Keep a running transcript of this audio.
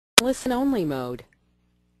listen-only mode.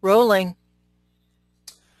 Rolling.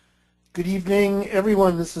 Good evening,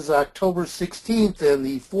 everyone. This is October 16th and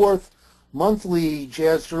the fourth monthly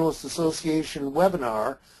Jazz Journalists Association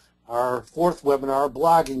webinar, our fourth webinar,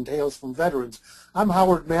 Blogging Tales from Veterans. I'm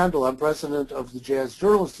Howard Mandel. I'm president of the Jazz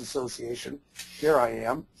Journalists Association. Here I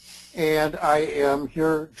am. And I am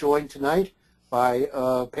here joined tonight by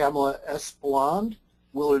Pamela Espeland,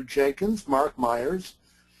 Willard Jenkins, Mark Myers,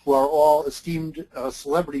 who are all esteemed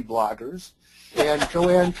celebrity bloggers, and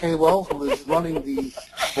Joanne Kaywell, who is running the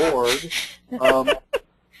board.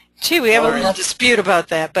 Gee, we have a little dispute about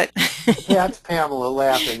that, but That's Pamela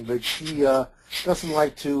laughing, but she doesn't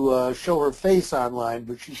like to show her face online,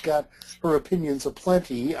 but she's got her opinions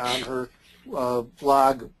aplenty on her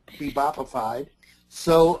blog, Bebopified.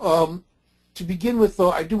 So to begin with,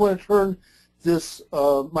 though, I do want to turn this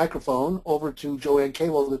microphone over to Joanne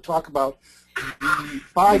Kaywell to talk about the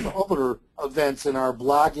 5 other events in our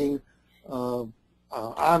blogging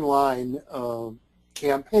online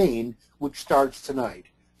campaign, which starts tonight.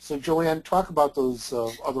 So, Joanne, talk about those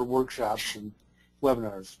other workshops and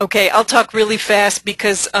webinars. okay, I'll talk really fast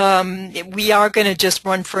because we are going to just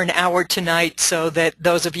run for an hour tonight so that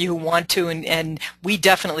those of you who want to, and we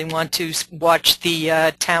definitely want to watch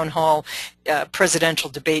the town hall presidential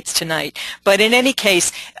debates tonight. But in any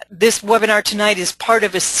case, this webinar tonight is part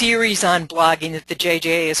of a series on blogging that the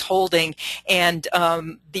JJA is holding, and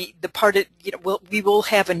the part of, we will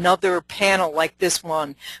have another panel like this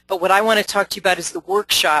one. But what I want to talk to you about is the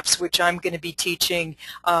workshops, which I'm going to be teaching,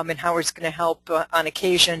 and Howard's going to help on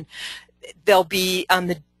occasion. They'll be on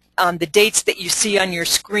the dates that you see on your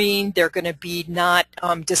screen. They're going to be not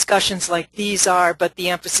discussions like these are, but the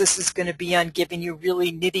emphasis is going to be on giving you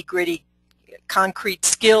really nitty-gritty concrete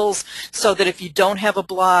skills so that if you don't have a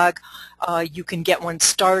blog, you can get one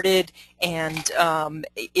started, and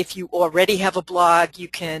if you already have a blog, you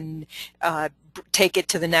can take it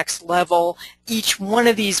to the next level. Each one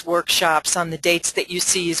of these workshops on the dates that you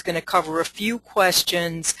see is going to cover a few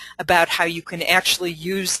questions about how you can actually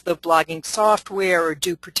use the blogging software or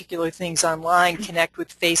do particular things online, connect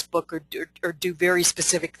with Facebook, or do very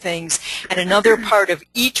specific things. And another part of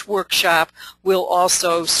each workshop will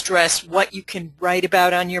also stress what you can write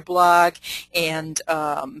about on your blog and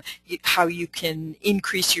how you can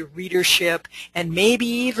increase your readership and maybe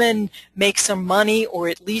even make some money, or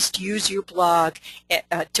at least use your blog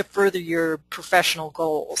to further your professional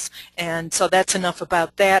goals. And so that's enough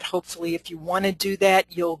about that. Hopefully, if you want to do that,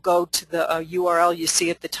 you'll go to the URL you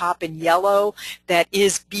see at the top in yellow. That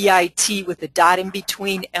is bit with a dot in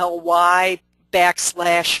between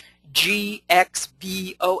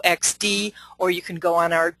ly/GXVOXD, or you can go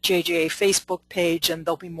on our JJA Facebook page and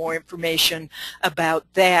there'll be more information about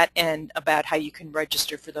that and about how you can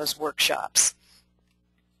register for those workshops.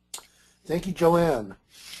 Thank you, Joanne.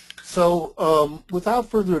 So without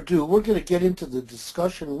further ado, we're going to get into the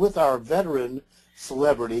discussion with our veteran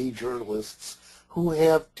celebrity journalists who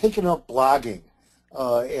have taken up blogging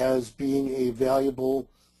as being a valuable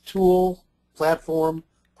tool, platform,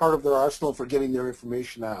 part of their arsenal for getting their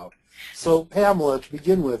information out. So Pamela, to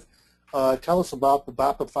begin with, tell us about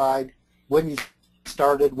Bebopified, when you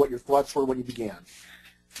started, what your thoughts were when you began.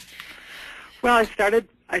 Well, I started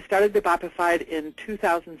Bebopified in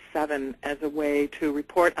 2007 as a way to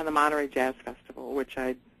report on the Monterey Jazz Festival, which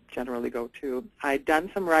I generally go to. I'd done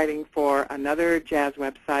some writing for another jazz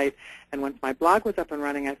website, and once my blog was up and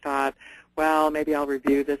running, I thought, well, maybe I'll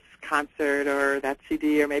review this concert or that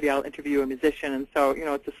CD, or maybe I'll interview a musician. And so,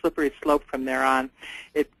 it's a slippery slope from there on.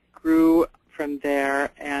 It grew from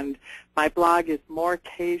there, and my blog is more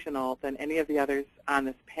occasional than any of the others on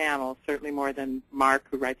this panel, certainly more than Mark,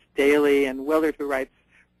 who writes daily, and Willard, who writes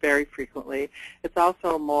very frequently. It's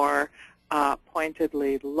also more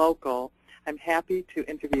pointedly local. I'm happy to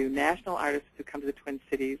interview national artists who come to the Twin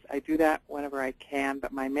Cities. I do that whenever I can,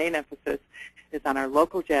 but my main emphasis is on our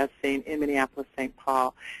local jazz scene in Minneapolis-St.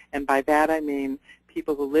 Paul. And by that I mean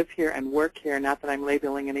people who live here and work here, not that I'm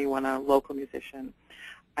labeling anyone a local musician.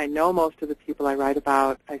 I know most of the people I write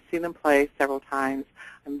about. I've seen them play several times.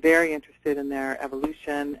 I'm very interested in their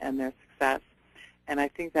evolution and their success. And I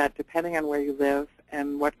think that depending on where you live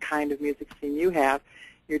and what kind of music scene you have,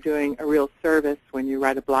 you're doing a real service when you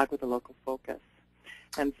write a blog with a local focus.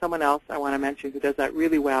 And someone else I want to mention who does that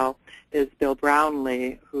really well is Bill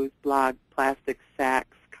Brownlee, whose blog, Plastic Sax,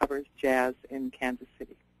 covers jazz in Kansas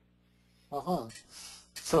City.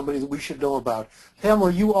 Somebody that we should know about.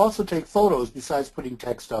 Pamela, you also take photos besides putting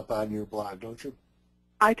text up on your blog, don't you?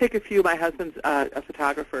 I take a few. My husband's a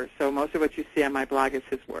photographer, so most of what you see on my blog is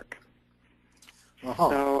his work.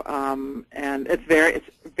 So, and it's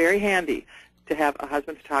very handy to have a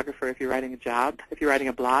husband photographer if you're writing a job, if you're writing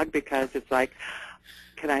a blog, because it's like,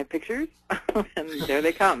 can I have pictures? And there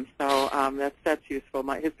they come. So that's useful.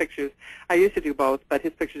 His pictures, I used to do both, but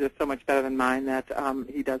his pictures are so much better than mine that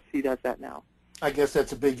he does that now. I guess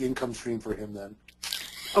that's a big income stream for him then.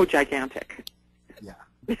 Oh, gigantic. Yeah.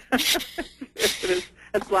 It is,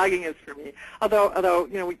 as blogging is for me. Although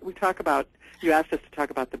you know, we talk about, you asked us to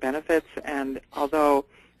talk about the benefits, and although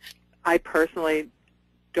I personally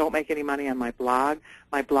don't make any money on my blog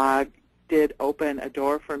did open a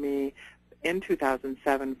door for me in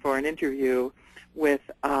 2007 for an interview with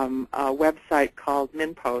a website called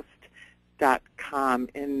minpost.com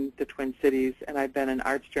in the Twin Cities, and I've been an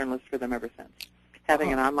arts journalist for them ever since.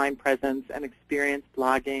 Having an online presence and experience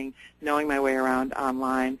blogging, knowing my way around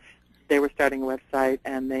online, they were starting a website,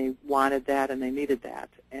 and they wanted that, and they needed that,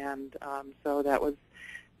 and so that was,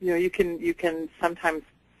 you know, you can sometimes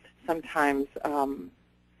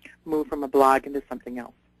move from a blog into something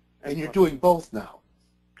else. And you're doing both now.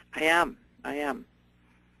 I am.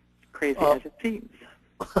 Crazy as it seems.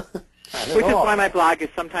 Which is why my blog is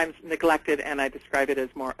sometimes neglected, and I describe it as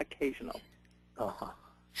more occasional. Well,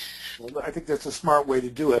 I think that's a smart way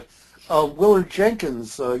to do it. Willard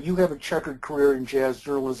Jenkins, you have a checkered career in jazz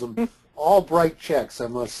journalism. All bright checks, I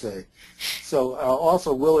must say. So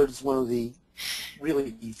also Willard's one of the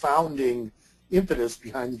really founding impetus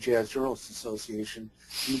behind the Jazz Journalists Association.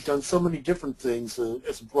 You've done so many different things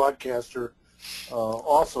as a broadcaster,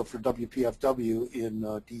 also for WPFW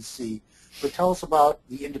in D.C. But tell us about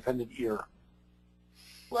the Independent Ear.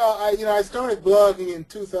 Well, I started blogging in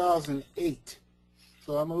 2008,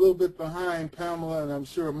 so I'm a little bit behind Pamela, and I'm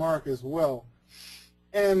sure Mark as well.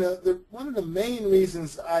 And one of the main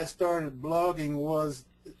reasons I started blogging was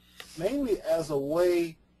mainly as a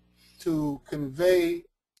way to convey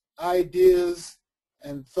ideas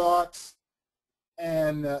and thoughts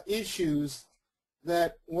and issues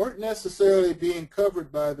that weren't necessarily being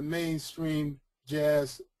covered by the mainstream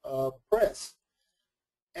jazz press.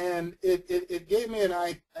 And it gave me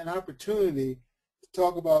an opportunity to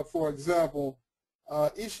talk about, for example,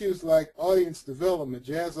 issues like audience development,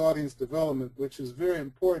 jazz audience development, which is very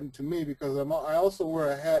important to me because I also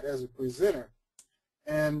wear a hat as a presenter.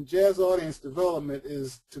 And jazz audience development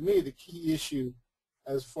is, to me, the key issue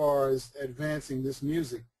as far as advancing this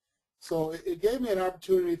music. So it gave me an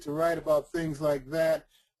opportunity to write about things like that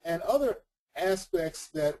and other aspects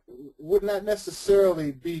that would not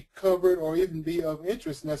necessarily be covered or even be of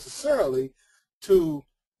interest necessarily to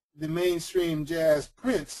the mainstream jazz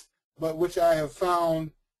prints, but which I have found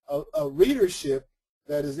a readership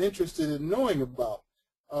that is interested in knowing about.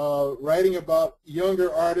 Writing about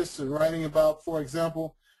younger artists and writing about, for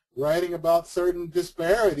example, writing about certain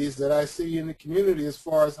disparities that I see in the community as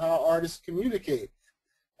far as how artists communicate.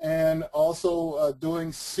 And also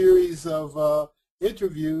doing series of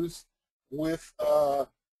interviews with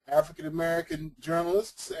African-American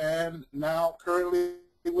journalists and now currently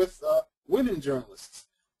with women journalists.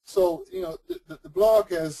 So, you know, the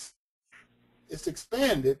blog it's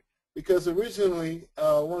expanded because originally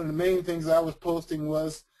one of the main things I was posting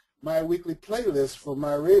was my weekly playlist for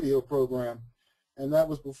my radio program. And that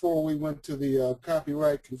was before we went to the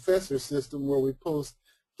copyright confessor system where we post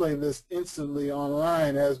playlists instantly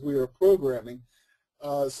online as we are programming.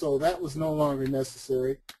 So that was no longer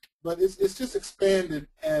necessary. But it's just expanded,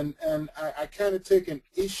 and I kind of take an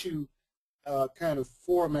issue kind of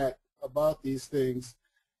format about these things.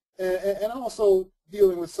 And also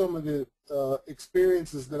dealing with some of the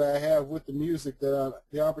experiences that I have with the music,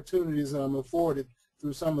 the opportunities that I'm afforded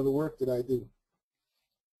through some of the work that I do.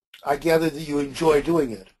 I gather that you enjoy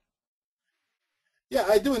doing it. Yeah,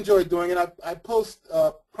 I do enjoy doing it. I post,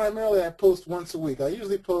 primarily I post once a week. I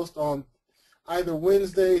usually post on either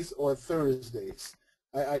Wednesdays or Thursdays.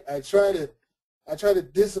 I try to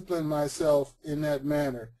discipline myself in that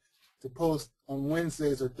manner to post on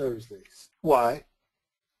Wednesdays or Thursdays. Why?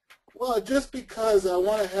 Well, just because I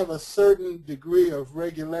want to have a certain degree of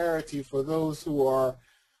regularity for those who are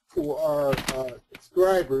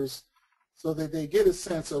subscribers, so that they get a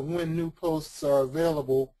sense of when new posts are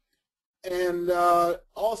available, and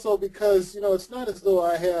also because, you know, it's not as though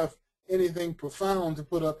I have anything profound to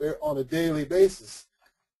put up on a daily basis.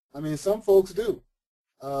 I mean, some folks do,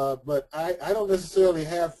 but I don't necessarily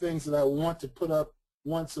have things that I want to put up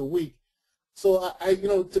once a week. So you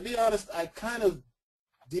know, to be honest, I kind of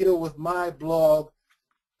deal with my blog,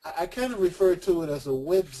 I kind of refer to it as a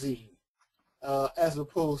webzine as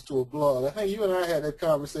opposed to a blog. I think you and I had that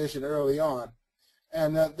conversation early on,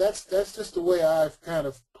 and that's just the way I've kind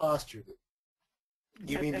of postured it.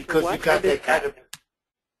 You mean because you've got that kind of...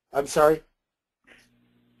 I'm sorry?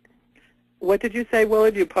 What did you say,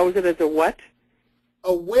 Willard? You pose it as a what?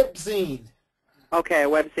 A webzine. Okay, a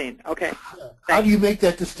webzine. Okay. Yeah. How do you make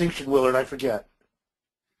that distinction, Willard? I forget.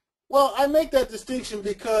 Well, I make that distinction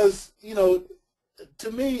because, you know,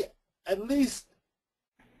 to me, at least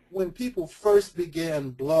when people first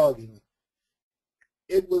began blogging,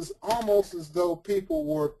 it was almost as though people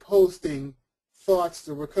were posting thoughts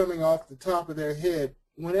that were coming off the top of their head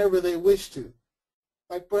whenever they wished to.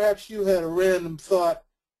 Like perhaps you had a random thought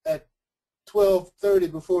at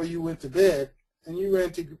 12:30 before you went to bed, and you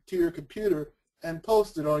ran to your computer and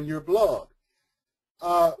posted on your blog.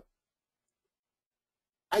 I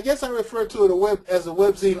guess I refer to it as a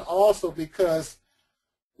webzine also because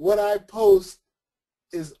what I post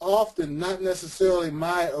is often not necessarily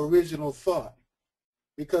my original thought,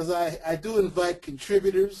 because I do invite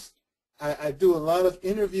contributors. I do a lot of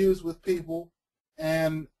interviews with people,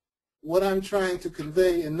 and what I'm trying to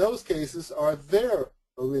convey in those cases are their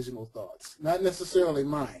original thoughts, not necessarily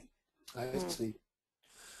mine. I see.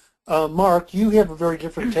 Mark, you have a very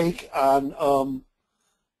different take on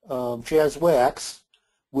Jazz Wax,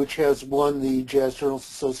 which has won the Jazz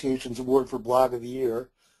Journalists Association's Award for Blog of the Year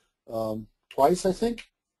twice, I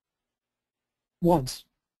think? Once.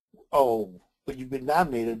 Oh, but you've been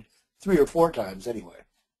nominated 3 or 4 times anyway.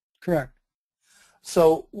 Correct.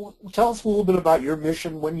 So tell us a little bit about your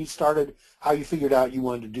mission, when you started, how you figured out you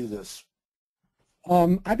wanted to do this.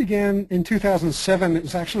 I began in 2007. It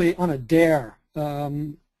was actually on a dare.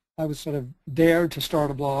 I was sort of dared to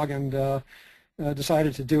start a blog and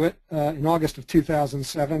decided to do it in August of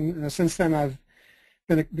 2007. Since then, I've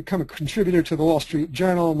become a contributor to the Wall Street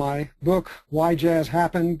Journal. My book, Why Jazz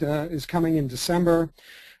Happened, is coming in December.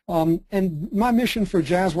 And my mission for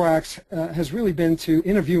Jazz Wax has really been to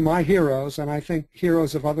interview my heroes, and I think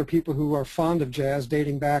heroes of other people who are fond of jazz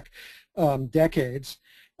dating back decades,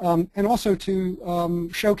 and also to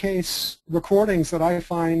showcase recordings that I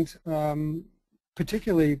find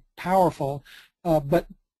particularly powerful, but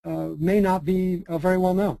may not be very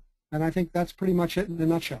well known. And I think that's pretty much it in a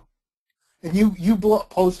nutshell. And you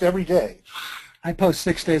post every day? I post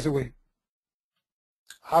 6 days a week.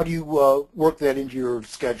 How do you work that into your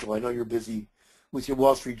schedule? I know you're busy with your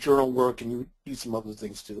Wall Street Journal work, and you do some other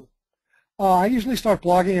things too. I usually start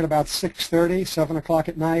blogging at about 6:30, 7 o'clock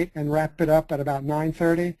at night, and wrap it up at about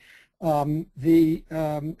 9:30.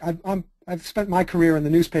 I've spent my career in the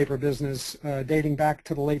newspaper business dating back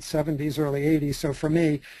to the late 70s, early 80s. So for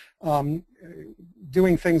me,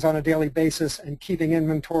 doing things on a daily basis and keeping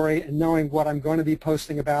inventory and knowing what I'm going to be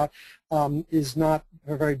posting about is not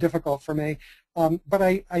very difficult for me. But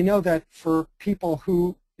I know that for people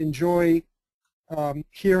who enjoy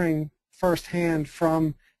hearing firsthand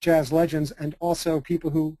from jazz legends, and also people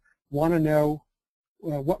who want to know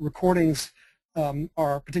what recordings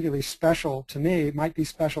are particularly special to me, might be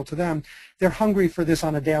special to them, they're hungry for this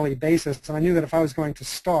on a daily basis. And I knew that if I was going to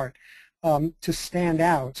start to stand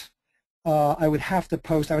out, I would have to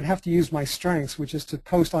post. I would have to use my strengths, which is to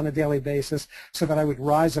post on a daily basis, so that I would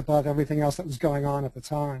rise above everything else that was going on at the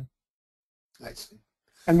time. I see.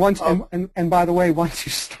 And once, and by the way, once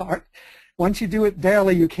you do it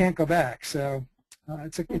daily, you can't go back. So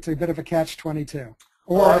it's a bit of a catch-22.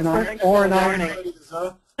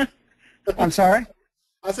 I'm sorry.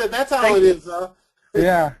 I said that's how it is, huh?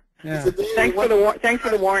 Yeah. Thanks for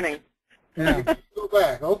the warning. Yeah. Go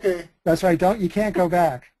back. Okay. That's right. You can't go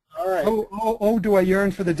back. All right. Oh, do I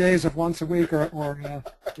yearn for the days of once a week or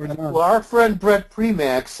none. Well, our friend Brett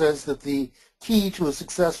Premack says that the key to a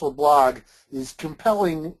successful blog is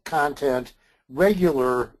compelling content,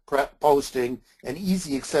 regular posting, and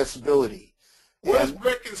easy accessibility. What does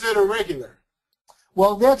Brett consider regular?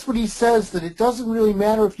 Well, that's what he says, that it doesn't really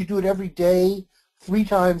matter if you do it every day, 3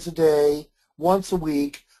 times a day, once a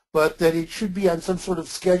week, but that it should be on some sort of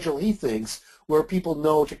schedule, he thinks, where people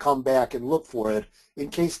know to come back and look for it in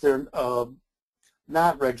case they're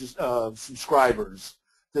not subscribers,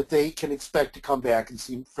 that they can expect to come back and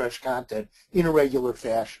see fresh content in a regular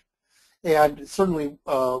fashion. And certainly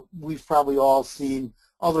we've probably all seen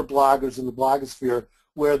other bloggers in the blogosphere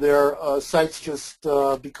where their sites just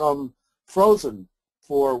become frozen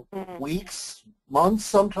for weeks, months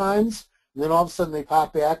sometimes, and then all of a sudden they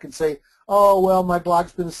pop back and say, oh, well, my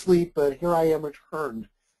blog's been asleep, but here I am returned.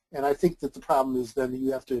 And I think that the problem is then that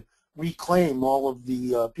you have to reclaim all of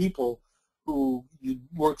the people who you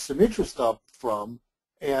worked some interest up from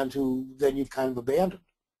and who then you've kind of abandoned.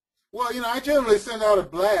 Well, I generally send out a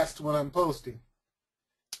blast when I'm posting.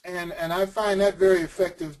 And I find that very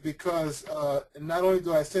effective because not only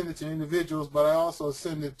do I send it to individuals, but I also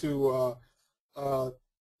send it to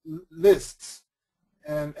lists.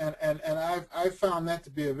 And I've found that to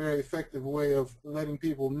be a very effective way of letting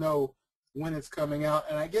people know when it's coming out,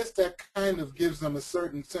 and I guess that kind of gives them a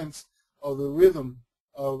certain sense of the rhythm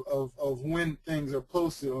of when things are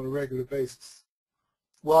posted on a regular basis.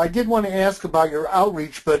 Well, I did want to ask about your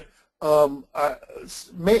outreach, but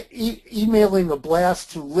emailing a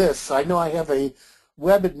blast to lists. I know I have a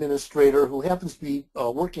web administrator who happens to be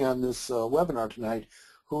working on this webinar tonight,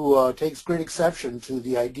 who takes great exception to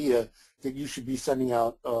the idea that you should be sending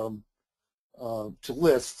out to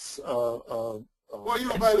lists. Well,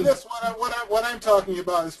 by lists, what I'm talking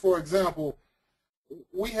about is, for example,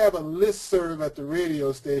 we have a listserv at the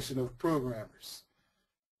radio station of programmers.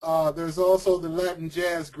 There's also the Latin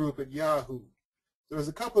Jazz group at Yahoo. There's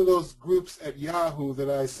a couple of those groups at Yahoo that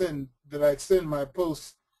I'd send my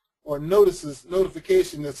posts or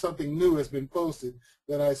notification that something new has been posted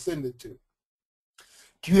that I send it to.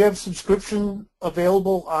 Do you have subscription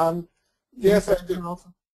available on? Yes, I do.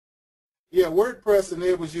 Yeah, WordPress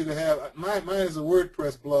enables you to have, mine is a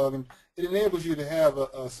WordPress blog, and it enables you to have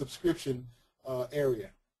a subscription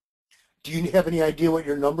area. Do you have any idea what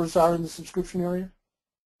your numbers are in the subscription area?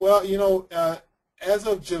 Well, as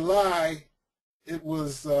of July, it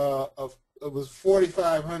was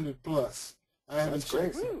 4,500 plus. I haven't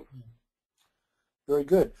checked. Very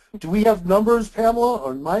good. Do we have numbers, Pamela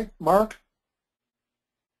or Mark?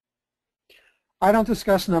 I don't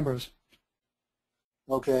discuss numbers.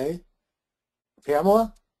 Okay.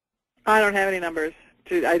 Pamela? I don't have any numbers.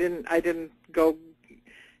 I didn't go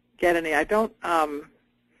get any. I don't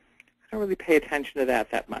really pay attention to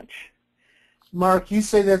that much. Mark, you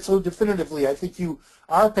say that so definitively. I think you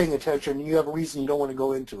are paying attention, and you have a reason you don't want to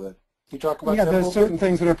go into it. Can you talk about that a there's little certain bit?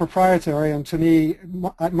 things that are proprietary, and to me,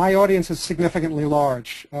 my audience is significantly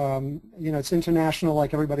large. It's international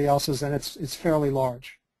like everybody else's, and it's fairly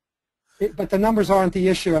large. But the numbers aren't the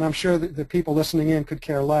issue, and I'm sure that the people listening in could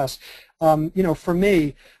care less. For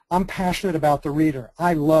me, I'm passionate about the reader.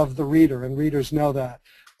 I love the reader, and readers know that,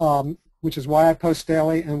 which is why I post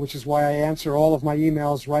daily, and which is why I answer all of my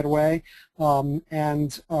emails right away,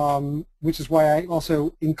 which is why I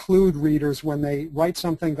also include readers when they write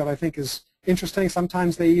something that I think is interesting.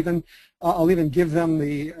 Sometimes I'll even give them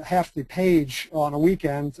half the page on a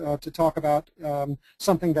weekend to talk about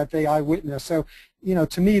something that they eyewitness. So,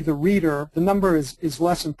 to me, the reader, the number is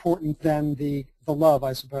less important than the love,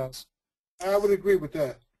 I suppose. I would agree with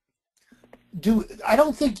that. I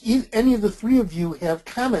don't think any of the three of you have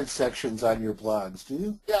comment sections on your blogs, do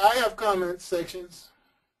you? Yeah, I have comment sections.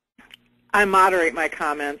 I moderate my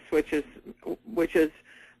comments, which is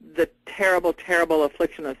the terrible, terrible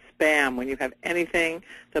affliction of spam. When you have anything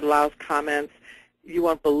that allows comments, you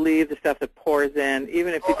won't believe the stuff that pours in,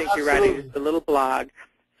 even if you think you're writing just a little blog.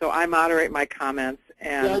 So I moderate my comments.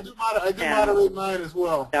 And, yeah, I do moderate mine as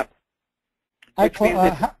well. Yep.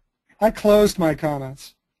 I closed my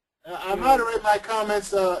comments. I moderate my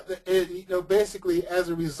comments, basically as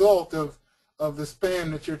a result of the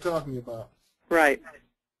spam that you're talking about. Right.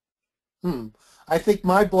 I think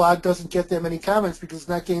my blog doesn't get that many comments because it's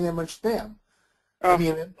not getting that much spam. Oh, I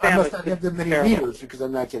mean, I must not have that many readers because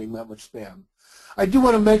I'm not getting that much spam. I do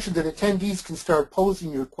want to mention that attendees can start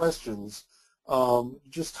posing your questions.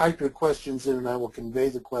 Just type your questions in and I will convey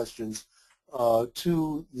the questions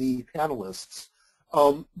to the panelists.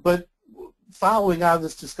 But following on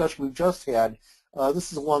this discussion we've just had,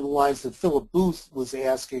 this is along the lines that Philip Booth was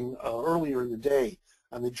asking earlier in the day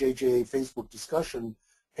on the JJA Facebook discussion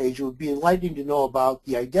page. It would be enlightening to know about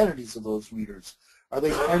the identities of those readers. Are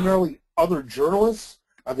they primarily other journalists?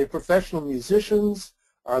 Are they professional musicians?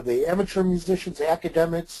 Are they amateur musicians,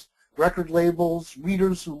 academics, record labels,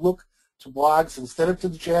 readers who look to blogs instead of to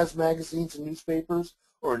the jazz magazines and newspapers,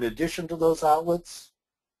 or in addition to those outlets?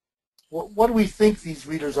 What do we think these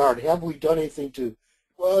readers are? Have we done anything to?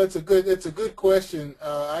 Well, it's a good question.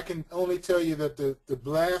 I can only tell you that the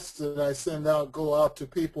blasts that I send out go out to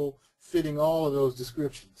people fitting all of those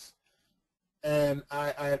descriptions, and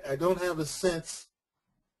I don't have a sense.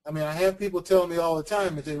 I mean, I have people tell me all the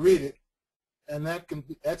time that they read it, and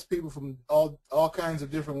that's people from all kinds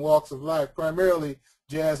of different walks of life, primarily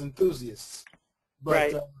jazz enthusiasts. But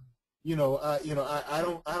right. I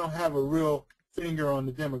don't have a real finger on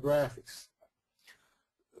the demographics.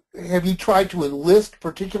 Have you tried to enlist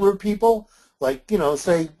particular people? Like,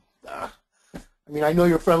 say, I mean, I know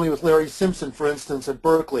you're friendly with Larry Simpson, for instance, at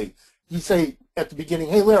Berkeley. You say at the beginning,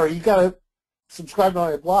 hey, Larry, you got to subscribe to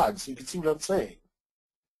my blog so you can see what I'm saying.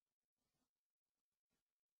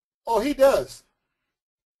 Oh, he does.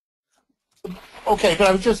 Okay, but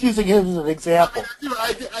I was just using him as an example.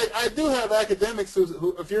 I do have academics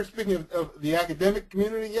who, if you're speaking of the academic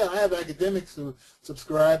community, yeah, I have academics who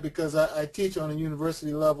subscribe because I teach on a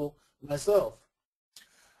university level myself.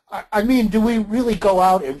 I mean, do we really go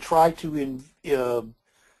out and try to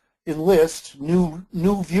enlist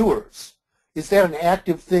new viewers? Is that an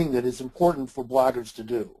active thing that is important for bloggers to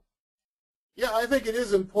do? Yeah, I think it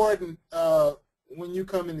is important when you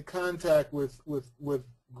come into contact with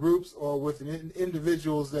groups or with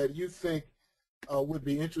individuals that you think would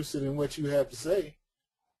be interested in what you have to say.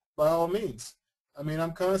 By all means. I mean,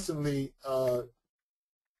 I'm constantly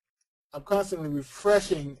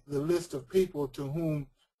refreshing the list of people to whom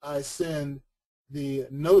I send the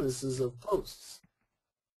notices of posts.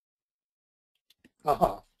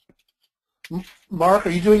 Uh-huh. Mark, are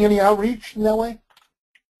you doing any outreach in that way?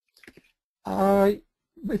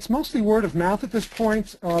 It's mostly word of mouth at this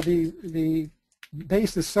point. The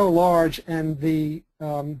base is so large, and the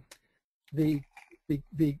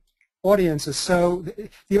audience is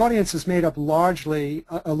the audience is made up largely,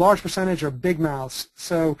 a large percentage are big mouths.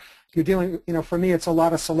 So you're dealing, for me, it's a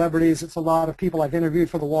lot of celebrities. It's a lot of people I've interviewed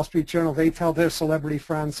for the Wall Street Journal. They tell their celebrity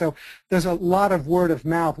friends. So there's a lot of word of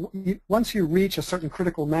mouth. Once you reach a certain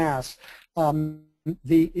critical mass,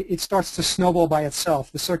 it starts to snowball by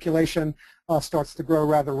itself. The circulation starts to grow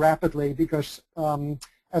rather rapidly because,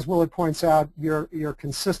 as Willard points out, you're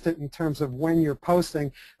consistent in terms of when you're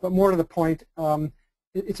posting. But more to the point,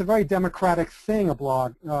 it's a very democratic thing, a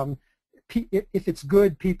blog. If it's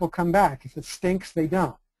good, people come back. If it stinks, they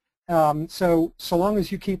don't. So long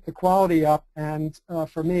as you keep the quality up, and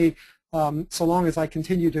for me, so long as I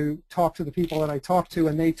continue to talk to the people that I talk to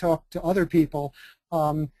and they talk to other people,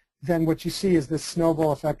 then what you see is this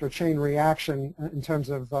snowball effect or chain reaction in terms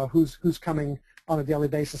of who's coming on a daily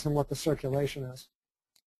basis and what the circulation is.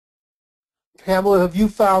 Pamela, have you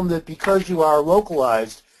found that because you are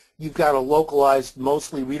localized, you've got a localized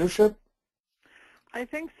mostly readership? I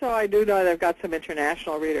think so. I do know that I've got some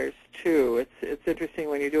international readers too. It's interesting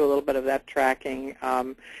when you do a little bit of that tracking.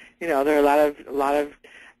 There are a lot of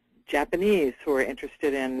Japanese who are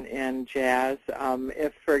interested in jazz.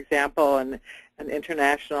 If, for example, an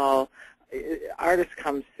international artist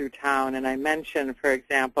comes through town, and I mention, for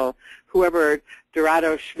example, whoever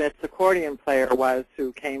Dorado Schmidt's accordion player was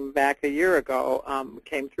who came back a year ago,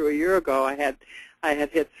 came through a year ago, I had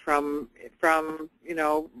hits from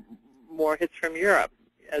more hits from Europe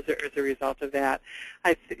as a result of that.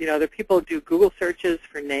 The people do Google searches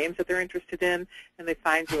for names that they're interested in, and they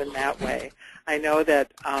find you in that way. I know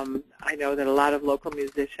that a lot of local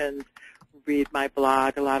musicians read my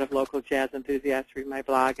blog. A lot of local jazz enthusiasts read my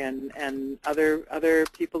blog, and other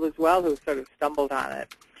people as well who sort of stumbled on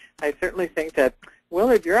it. I certainly think that,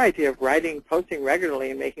 Willard, your idea of posting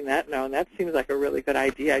regularly and making that known, that seems like a really good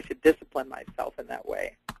idea. I should discipline myself in that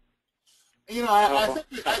way.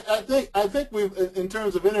 I think we've, in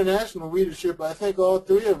terms of international readership, I think all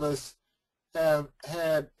three of us have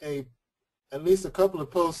had at least a couple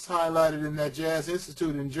of posts highlighted in that Jazz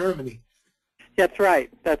Institute in Germany. That's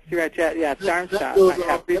right. That's right. Yeah, Darmstadt. I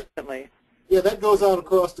have recently. Yeah, that goes out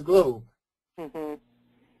across the globe. Mm-hmm.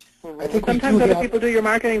 Mm-hmm. I think sometimes other people do your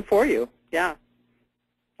marketing for you. Yeah,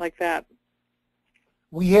 like that.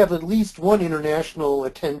 We have at least one international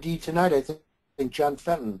attendee tonight. I think John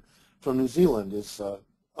Fenton from New Zealand is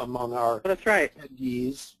among our that's right.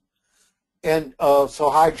 attendees. And so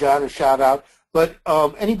hi, John, a shout out. But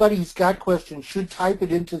anybody who's got questions should type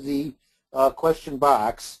it into the question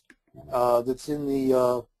box that's in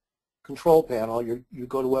the control panel. You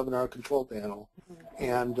go to webinar control panel,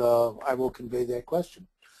 and I will convey that question.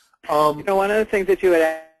 One of the things that you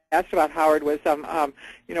had asked about, Howard, was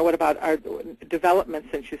what about our development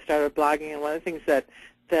since you started blogging? And one of the things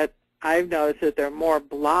that I've noticed is that there are more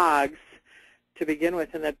blogs to begin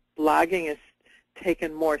with, and that blogging is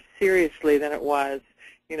taken more seriously than it was,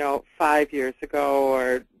 5 years ago,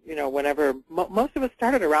 or whenever. Most of us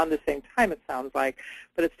started around the same time, it sounds like,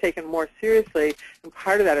 but it's taken more seriously, and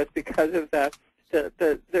part of that is because of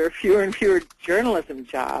there are fewer and fewer journalism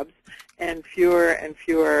jobs, and fewer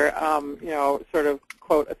sort of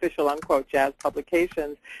quote official unquote jazz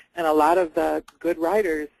publications, and a lot of the good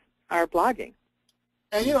writers are blogging.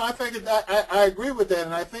 And I think that I agree with that,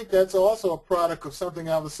 and I think that's also a product of something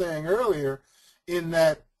I was saying earlier, in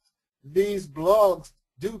that these blogs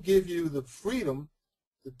do give you the freedom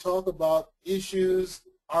to talk about issues,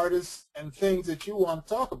 artists, and things that you want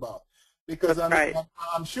to talk about. Because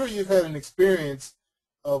I'm sure you've had an experience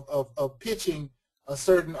of pitching a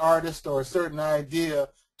certain artist or a certain idea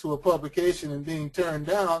to a publication and being turned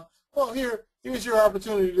down. Well, here's your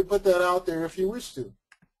opportunity to put that out there if you wish to.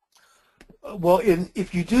 Well,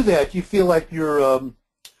 if you do that, you feel like you're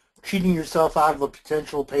cheating yourself out of a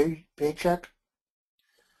potential paycheck?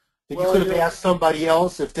 That you could have asked somebody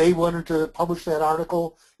else if they wanted to publish that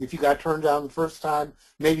article, if you got turned down the first time,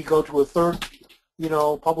 maybe go to a third,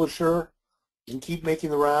 publisher and keep making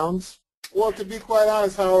the rounds? Well, to be quite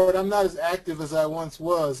honest, Howard, I'm not as active as I once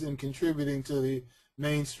was in contributing to the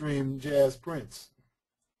mainstream jazz prints.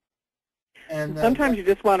 And sometimes you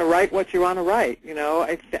just want to write what you want to write.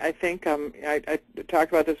 I think I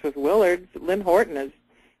talked about this with Willard. Lynn Horton is,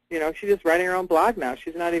 she's just writing her own blog now.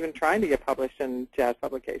 She's not even trying to get published in jazz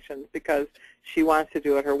publications because she wants to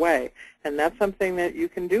do it her way. And that's something that you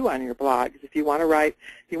can do on your blog. If you want to write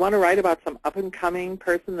about some up-and-coming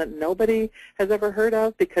person that nobody has ever heard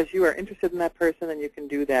of because you are interested in that person, then you can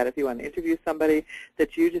do that. If you want to interview somebody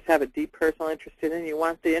that you just have a deep personal interest in, you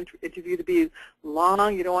want the interview to be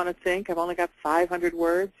long, you don't want to think, I've only got 500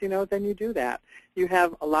 words, then you do that. You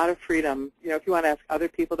have a lot of freedom. If you want to ask other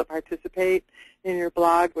people to participate in your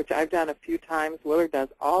blog, which I've done a few times, Willard does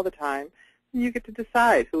all the time, you get to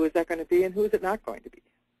decide who is that going to be and who is it not going to be.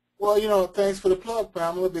 Well, thanks for the plug,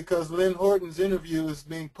 Pamela, because Lynn Horton's interview is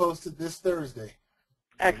being posted this Thursday.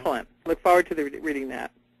 Excellent. Look forward to reading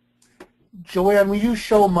that. Joanne, will you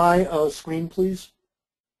show my screen, please?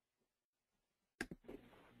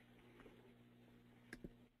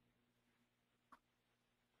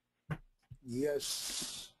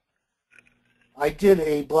 Yes. I did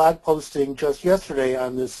a blog posting just yesterday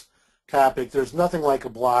on this topic. There's nothing like a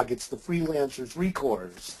blog. It's the freelancer's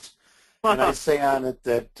recourse. And I say on it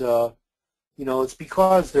that, it's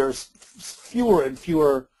because there's fewer and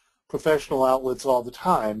fewer professional outlets all the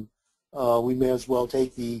time. We may as well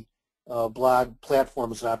take the blog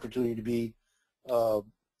platform as an opportunity to be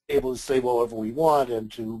able to say whatever we want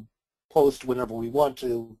and to post whenever we want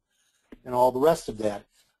to and all the rest of that.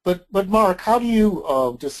 But Mark, how do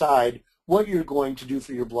you decide what you're going to do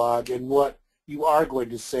for your blog and what you are going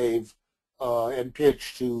to save and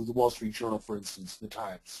pitch to the Wall Street Journal, for instance, the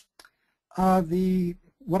Times?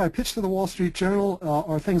 What I pitch to the Wall Street Journal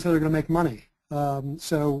are things that are going to make money.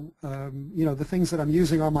 The things that I'm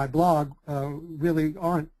using on my blog really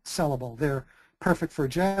aren't sellable. They're perfect for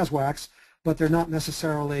jazz wax, but they're not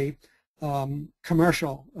necessarily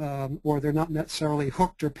commercial, or they're not necessarily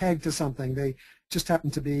hooked or pegged to something. They just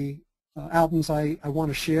happen to be albums I want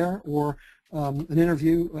to share, or an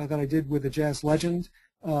interview that I did with a jazz legend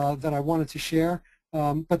that I wanted to share,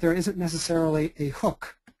 but there isn't necessarily a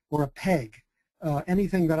hook or a peg.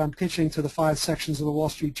 Anything that I'm pitching to the 5 sections of the Wall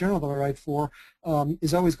Street Journal that I write for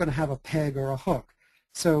is always going to have a peg or a hook.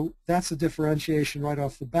 So that's a differentiation right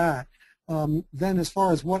off the bat. Then as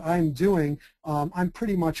far as what I'm doing, I'm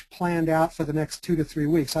pretty much planned out for the next 2 to 3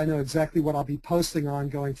 weeks. I know exactly what I'll be posting on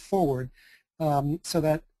going forward, so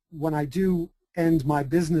that when I do end my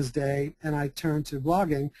business day and I turn to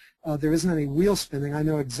blogging, there isn't any wheel spinning. I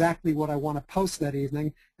know exactly what I want to post that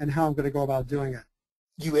evening and how I'm going to go about doing it.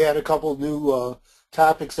 You add a couple new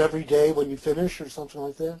topics every day when you finish, or something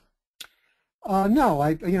like that? No,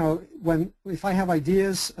 if I have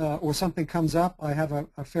ideas or something comes up, I have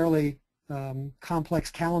a fairly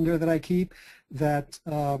complex calendar that I keep that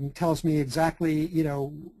tells me exactly,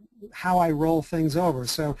 how I roll things over.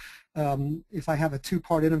 So if I have a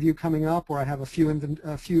 2-part interview coming up, or I have a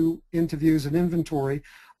few interviews in inventory,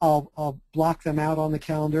 I'll block them out on the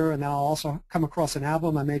calendar, and I'll also come across an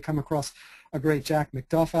album. I may come across a great Jack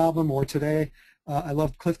McDuff album, or today I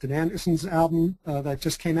loved Clifton Anderson's album that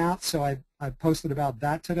just came out, so I posted about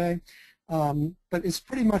that today. But it's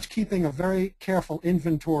pretty much keeping a very careful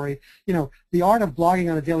inventory. The art of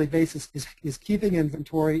blogging on a daily basis is keeping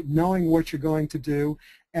inventory, knowing what you're going to do,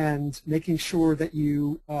 and making sure that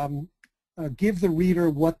you give the reader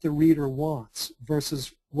what the reader wants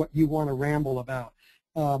versus what you want to ramble about.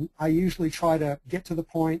 I usually try to get to the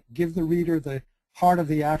point, give the reader the heart of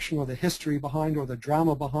the action or the history behind or the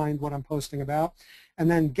drama behind what I'm posting about,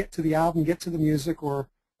 and then get to the album, get to the music, or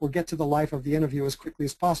get to the life of the interview as quickly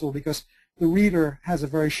as possible, because the reader has a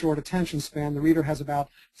very short attention span. The reader has about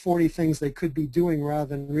 40 things they could be doing rather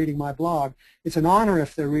than reading my blog. It's an honor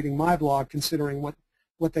if they're reading my blog, considering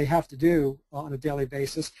what they have to do on a daily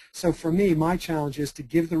basis. So for me, my challenge is to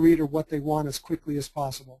give the reader what they want as quickly as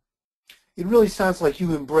possible. It really sounds like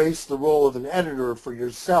you embrace the role of an editor for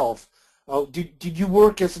yourself. Did you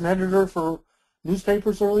work as an editor for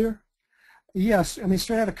newspapers earlier? Yes. I mean,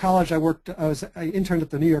 straight out of college, I interned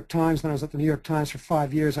at the New York Times, then I was at the New York Times for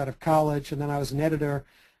 5 years out of college, and then I was an editor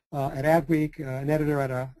at Adweek, an editor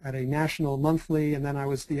at a national monthly, and then I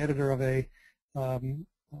was the editor of a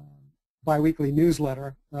biweekly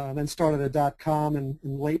newsletter, then started a .com in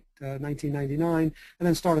late 1999, and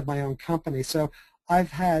then started my own company. So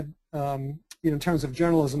I've had, in terms of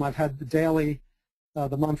journalism, I've had the daily,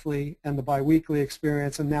 the monthly, and the biweekly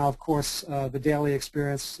experience, and now, of course, the daily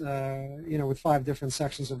experience, with 5 different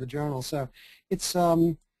sections of the journal. So it's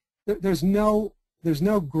there's no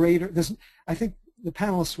greater. I think the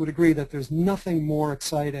panelists would agree that there's nothing more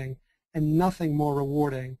exciting and nothing more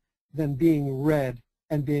rewarding than being read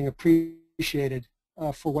and being appreciated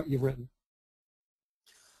for what you've written.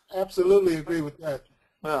 Absolutely agree with that.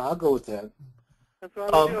 Well, I'll go with that. That's why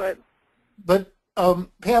we do it. But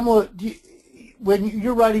Pamela, when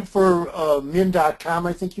you're writing for Min.com,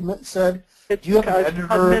 I think you said, It's do you have an editor?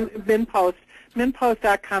 MinPost.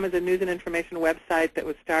 MinPost.com is a news and information website that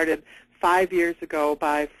was started 5 years ago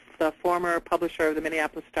by the former publisher of the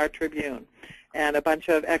Minneapolis Star-Tribune and a bunch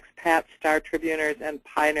of expat Star-Tribuners and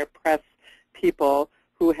Pioneer Press people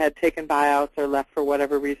who had taken buyouts or left for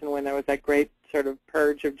whatever reason when there was that great sort of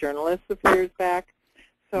purge of journalists a few years back.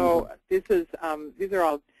 So these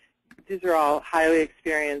are all highly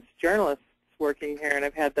experienced journalists working here, and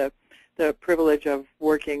I've had the privilege of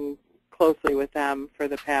working closely with them for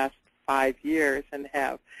the past 5 years, and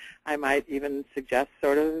I might even suggest,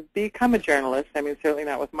 sort of become a journalist. I mean, certainly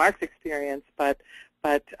not with Mark's experience, but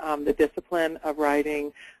the discipline of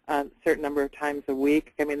writing a certain number of times a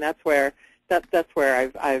week. I mean, that's where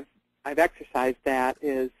I've exercised that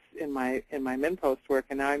is in my MinPost work,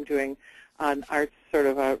 and now I'm doing an arts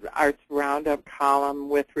roundup column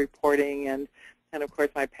with reporting, and of course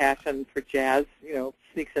my passion for jazz,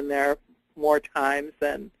 sneaks in there more times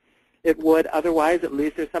than it would otherwise. At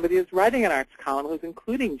least there's somebody who's writing an arts column who's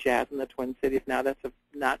including jazz in the Twin Cities now. That's a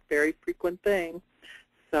not very frequent thing.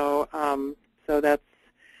 So that's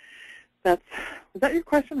was that your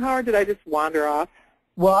question, Howard? Did I just wander off?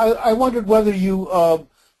 Well, I wondered whether you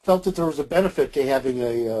felt that there was a benefit to having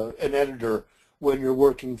an editor when you're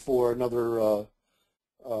working for another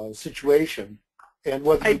situation, and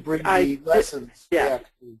whether you bring the lessons back.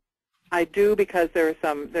 I do, because there are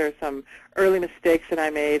some early mistakes that I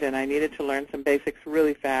made, and I needed to learn some basics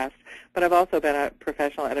really fast. But I've also been a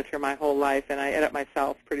professional editor my whole life, and I edit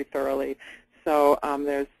myself pretty thoroughly. So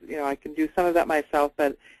I can do some of that myself,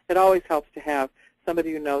 but it always helps to have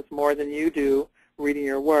somebody who knows more than you do reading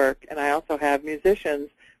your work. And I also have musicians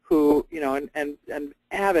who, and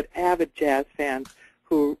avid jazz fans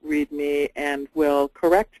who read me and will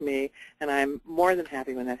correct me, and I'm more than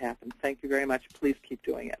happy when that happens. Thank you very much. Please keep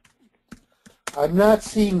doing it. I'm not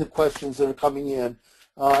seeing the questions that are coming in.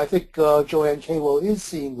 I think Joanne Cawell is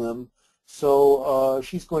seeing them, so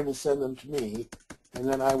she's going to send them to me, and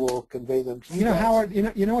then I will convey them to you. Howard,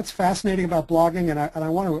 you know what's fascinating about blogging, and I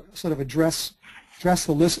want to sort of address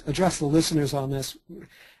the listeners on this.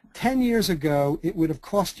 10 years ago, it would have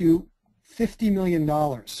cost you $50 million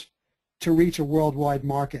to reach a worldwide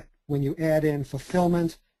market when you add in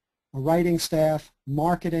fulfillment, a writing staff,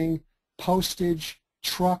 marketing, postage,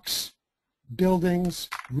 trucks, buildings,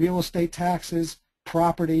 real estate taxes,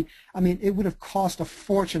 property. I mean, it would have cost a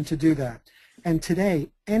fortune to do that. And today,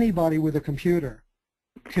 anybody with a computer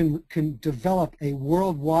can develop a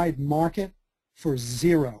worldwide market for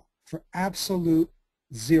zero, for absolute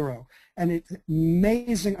zero. And it's an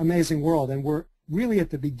amazing, amazing world. And we're really at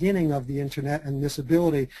the beginning of the internet and this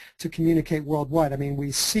ability to communicate worldwide. I mean,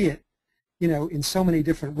 we see it, in so many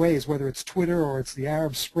different ways, whether it's Twitter or it's the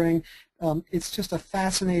Arab Spring. It's just a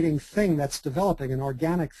fascinating thing that's developing, an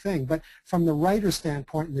organic thing. But from the writer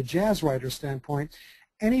standpoint and the jazz writer standpoint,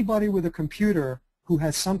 anybody with a computer who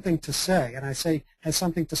has something to say, and I say has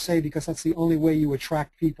something to say because that's the only way you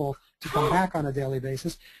attract people to come back on a daily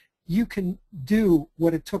basis, you can do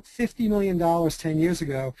what it took $50 million 10 years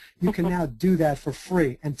ago. You can now do that for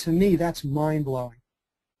free. And to me, that's mind-blowing.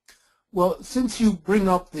 Well, since you bring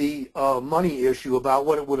up the money issue about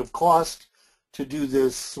what it would have cost to do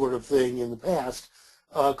this sort of thing in the past,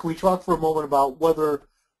 can we talk for a moment about whether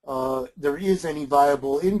there is any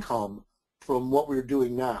viable income from what we're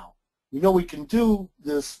doing now? We know we can do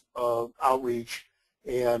this outreach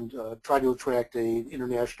and try to attract an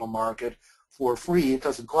international market for free. It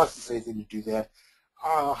doesn't cost us anything to do that.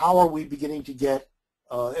 How are we beginning to get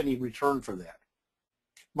any return for that?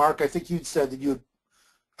 Mark, I think you'd said that you had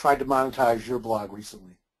tried to monetize your blog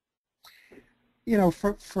recently. If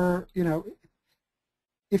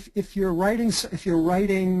you're writing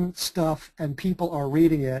stuff and people are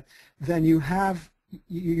reading it, then you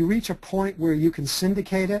reach a point where you can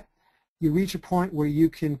syndicate it. You reach a point where you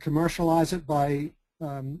can commercialize it by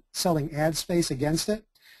selling ad space against it.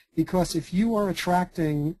 Because if you are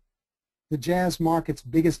attracting the jazz market's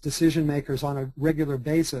biggest decision makers on a regular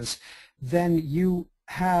basis, then you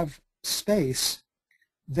have space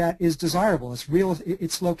that is desirable. It's real.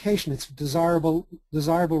 It's location. It's desirable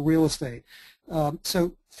real estate.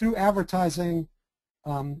 So through advertising,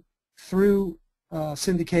 through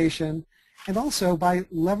syndication, and also by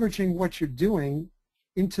leveraging what you're doing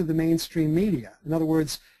into the mainstream media. In other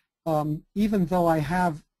words, even though I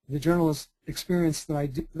have the journalist experience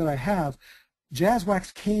that I have,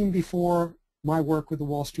 JazzWax came before my work with the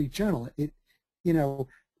Wall Street Journal. You know,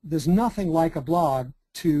 there's nothing like a blog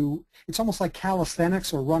it's almost like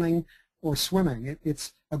calisthenics or running or swimming.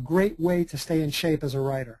 It's a great way to stay in shape as a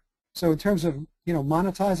writer. So in terms of, you know,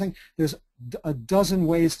 monetizing, there's a dozen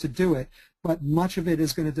ways to do it, but much of it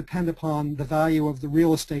is going to depend upon the value of the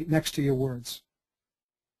real estate next to your words.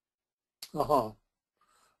 Pamela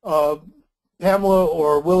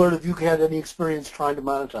or Willard, have you had any experience trying to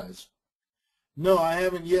monetize? No, I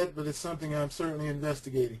haven't yet, but it's something I'm certainly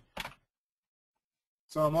investigating.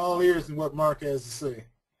 So I'm all ears in what Mark has to say.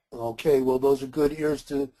 Okay, well, those are good ears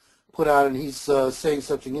to put on, and he's saying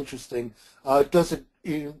something interesting. Does it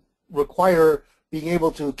require being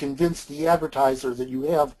able to convince the advertiser that you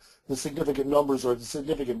have the significant numbers or the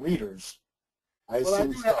significant readers? I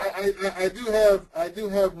do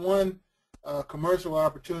have one commercial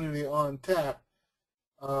opportunity on tap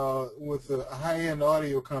with a high-end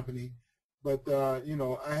audio company, but you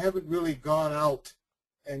know, I haven't really gone out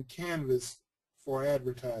and canvassed for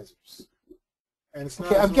advertisers. And it's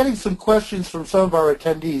not. Okay, I'm getting some questions from some of our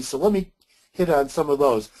attendees, so let me hit on some of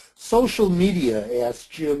those. Social media, asks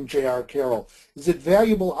Jim J.R. Carroll, is it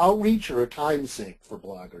valuable outreach or a time sink for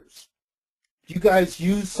bloggers? Do you guys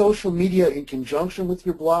use social media in conjunction with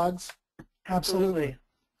your blogs? Absolutely.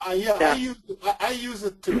 Yeah. I use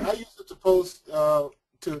it to post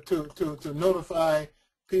to notify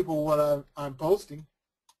people what I'm posting.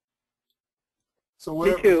 So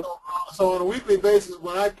whatever. Me too. So on a weekly basis,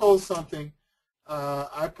 when I post something,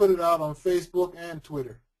 I put it out on Facebook and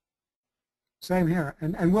Twitter. Same here.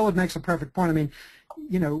 And Willard makes a perfect point. I mean,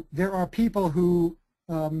 you know, there are people who,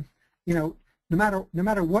 you know, no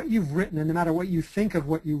matter what you've written and no matter what you think of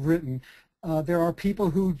what you've written, there are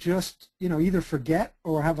people who just, you know, either forget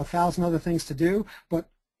or have 1,000 other things to do. But,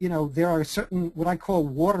 you know, there are certain what I call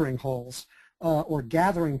watering holes or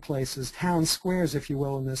gathering places, town squares, if you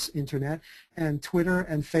will, in this internet, and Twitter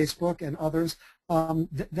and Facebook and others.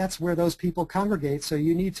 That's where those people congregate. So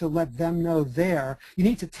you need to let them know there. You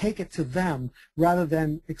need to take it to them rather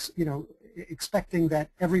than, you know, expecting that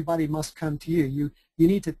everybody must come to you. You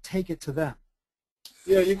need to take it to them.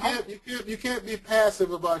 Yeah, you can't be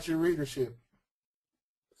passive about your readership.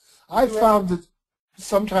 I found that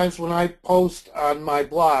sometimes when I post on my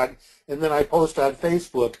blog and then I post on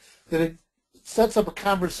Facebook, that it sets up a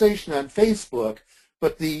conversation on Facebook,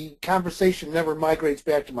 but the conversation never migrates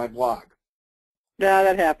back to my blog. Yeah,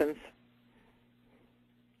 that happens.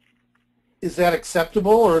 Is that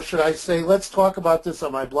acceptable, or should I say, let's talk about this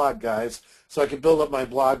on my blog, guys, so I can build up my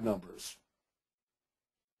blog numbers?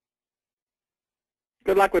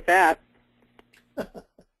 Good luck with that.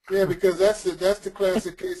 Yeah, because that's the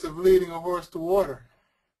classic case of leading a horse to water.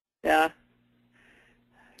 Yeah.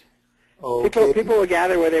 Okay. People will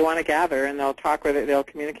gather where they want to gather, and they'll talk where they'll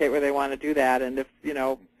communicate where they want to do that. And if you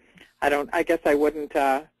know, I guess I wouldn't.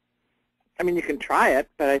 I mean, you can try it,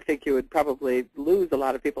 but I think you would probably lose a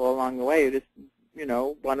lot of people along the way who just, you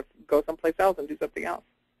know, want to go someplace else and do something else.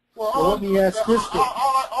 Well, let me ask this.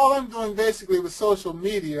 All I'm doing basically with social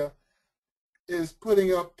media is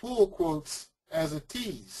putting up pull quotes as a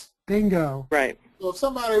tease. Bingo. Right. So if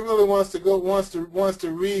somebody really wants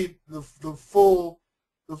to read the full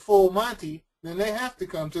Monty, then they have to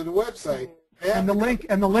come to the website. And the link,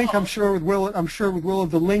 I'm sure with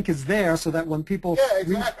Willard, the link is there so that when people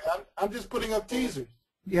exactly. I'm just putting up teasers.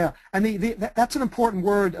 Yeah, and that's an important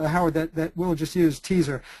word, Howard, that Willard just used,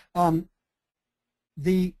 teaser.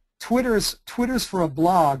 The Twitters for a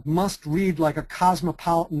blog must read like a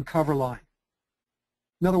cosmopolitan cover line.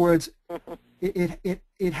 In other words,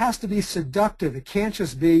 it has to be seductive. It can't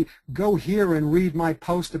just be go here and read my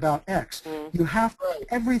post about X. You have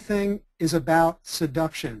everything is about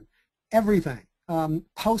seduction. Everything.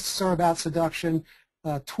 Posts are about seduction.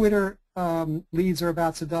 Twitter leads are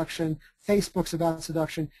about seduction. Facebook's about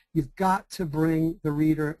seduction. You've got to bring the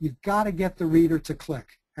reader. You've got to get the reader to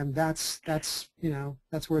click, and that's you know,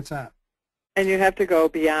 that's where it's at. And you have to go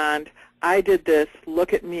beyond. I did this.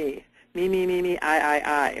 Look at me. Me,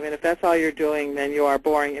 I. I mean, if that's all you're doing, then you are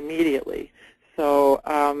boring immediately. So,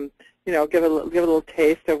 you know, give a little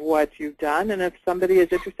taste of what you've done, and if somebody is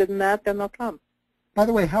interested in that, then they'll come. By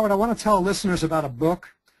the way, Howard, I want to tell listeners about a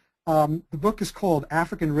book. The book is called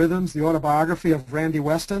African Rhythms, the autobiography of Randy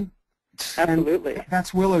Weston. Absolutely. And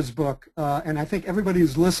that's Willard's book, and I think everybody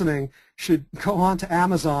who's listening should go on to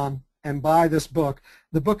Amazon and buy this book.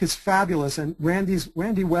 The book is fabulous, and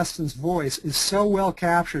Randy Weston's voice is so well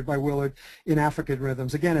captured by Willard in African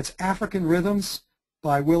Rhythms. Again, it's African Rhythms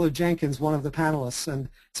by Willard Jenkins, one of the panelists, and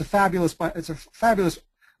it's a fabulous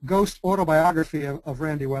ghost autobiography of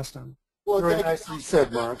Randy Weston. Well, very nicely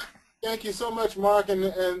said, Mark. Thank you so much, Mark. And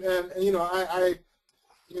you know,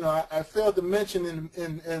 I failed to mention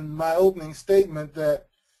in my opening statement that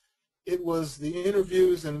it was the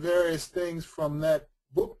interviews and various things from that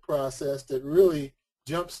book process that really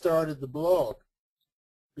jump-started the blog.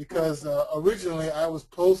 Because originally I was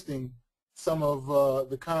posting some of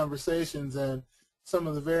the conversations and some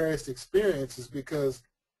of the various experiences, because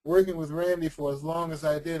working with Randy for as long as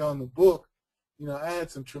I did on the book, you know, I had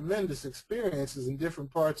some tremendous experiences in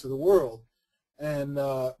different parts of the world. And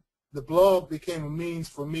the blog became a means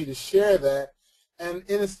for me to share that. And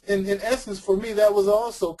in essence, for me, that was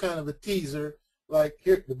also kind of a teaser, like,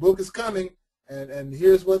 here, the book is coming, and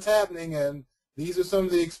here's what's happening, and these are some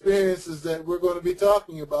of the experiences that we're going to be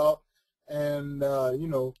talking about. And, you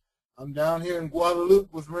know, I'm down here in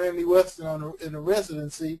Guadeloupe with Randy Weston in a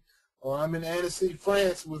residency, or I'm in Annecy,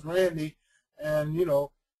 France with Randy. And, you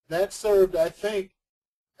know, that served, I think,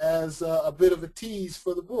 as a bit of a tease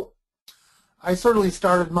for the book. I certainly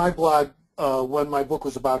started my blog when my book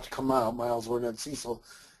was about to come out, Miles Warner and Cecil,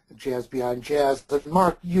 Jazz Beyond Jazz. But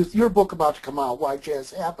Mark, your book about to come out, Why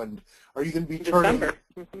Jazz Happened, are you going to be turning?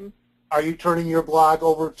 Are you turning your blog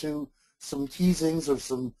over to some teasings or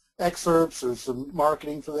some excerpts or some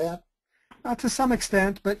marketing for that? To some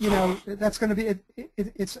extent, but you know that's going to be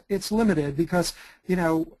it's limited because you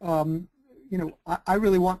know I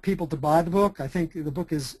really want people to buy the book. I think the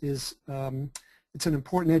book is it's an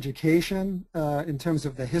important education in terms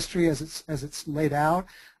of the history as it's laid out.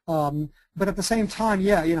 But at the same time,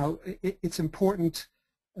 yeah, you know, it's important.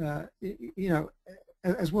 You know,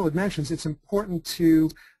 as Willard mentions, it's important to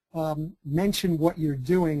mention what you're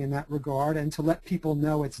doing in that regard and to let people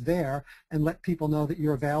know it's there and let people know that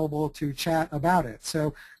you're available to chat about it.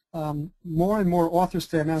 So more and more authors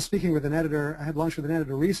today, now speaking with an editor, I had lunch with an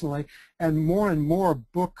editor recently, and more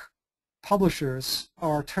book publishers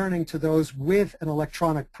are turning to those with an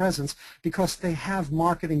electronic presence because they have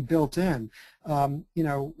marketing built in. You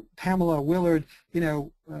know, Pamela, Willard, you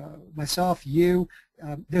know, myself, you,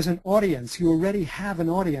 there's an audience. You already have an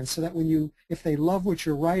audience, so that when you, if they love what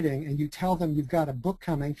you're writing and you tell them you've got a book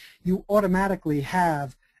coming, you automatically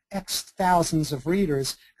have X thousands of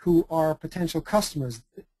readers who are potential customers.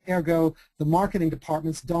 Ergo, the marketing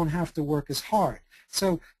departments don't have to work as hard.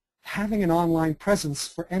 So having an online presence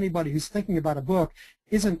for anybody who's thinking about a book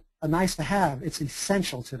isn't a nice to have, it's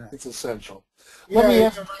essential today. It's essential. Yeah,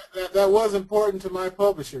 that was important to my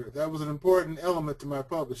publisher. That was an important element to my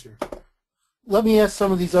publisher. Let me ask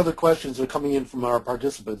some of these other questions that are coming in from our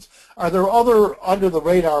participants. Are there other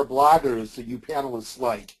under-the-radar bloggers that you panelists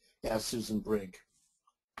like? Asked Susan Brigg.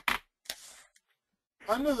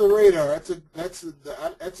 Under the radar, that's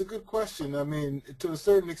a good question. I mean, to a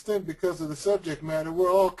certain extent, because of the subject matter,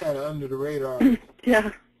 we're all kind of under the radar.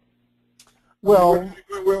 Yeah. Well,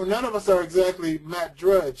 none of us are exactly Matt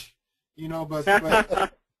Drudge, you know, but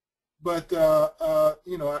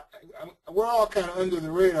you know, we're all kind of under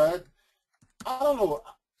the radar. I don't know.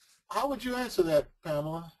 How would you answer that,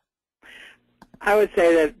 Pamela? I would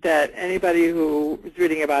say that anybody who is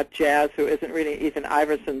reading about jazz who isn't reading Ethan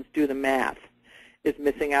Iverson's Do the Math is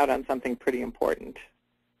missing out on something pretty important.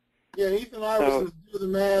 Yeah, Ethan Iverson's Do the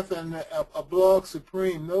Math and a Blog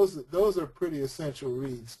Supreme, those are pretty essential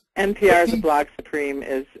reads. NPR's Blog Supreme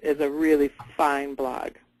is a really fine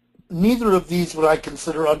blog. Neither of these would I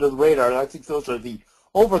consider under the radar. I think those are the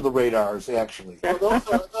over the radars, actually. Well, those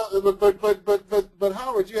are, but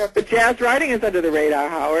Howard, you have to. But jazz writing is under the radar,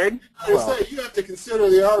 Howard. You have to consider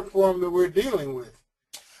the art form that we're dealing with.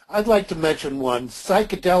 I'd like to mention one,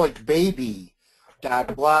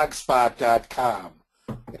 psychedelicbaby.blogspot.com,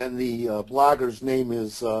 and the blogger's name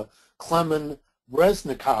is Clemen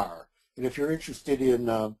Resnikar. And if you're interested in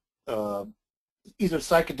either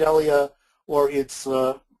psychedelia or it's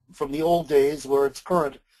from the old days where it's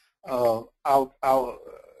current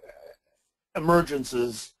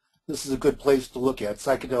emergences, this is a good place to look at,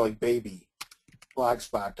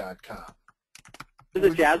 psychedelicbaby.blogspot.com. Is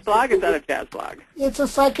it a jazz blog? Is that a jazz blog? It's a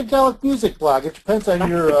psychedelic music blog. It depends on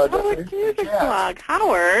your definition music of jazz. Blog,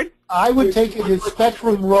 Howard. I would take it as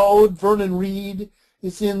Spectrum Road. Vernon Reed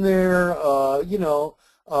is in there. You know,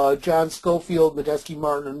 John Schofield, Medeski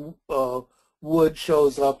Martin, Wood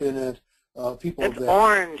shows up in it. People it's of that.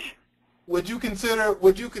 Orange. Would you consider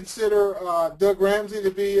Doug Ramsey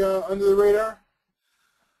to be under the radar?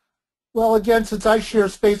 Well, again, since I share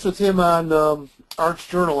space with him on Arts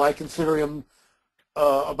Journal, I consider him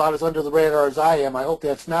about as under the radar as I am. I hope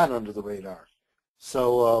that's not under the radar.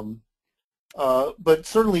 So, but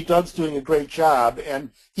certainly Doug's doing a great job,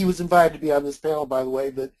 and he was invited to be on this panel, by the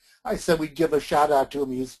way, but I said we'd give a shout out to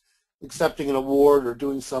him. He's accepting an award or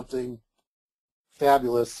doing something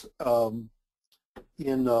fabulous.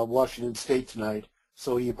 in Washington State tonight,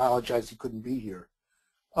 so he apologized he couldn't be here.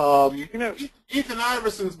 You know, Ethan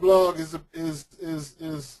Iverson's blog is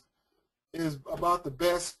about the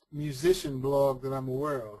best musician blog that I'm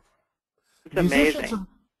aware of. it's amazing.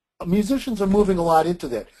 Musicians are moving a lot into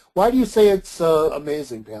that. Why do you say it's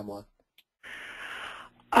amazing, Pamela?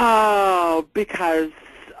 Oh, because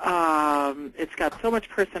it's got so much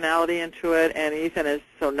personality into it, and Ethan is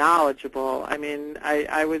so knowledgeable. I mean,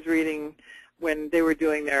 I was reading when they were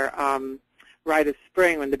doing their Rite of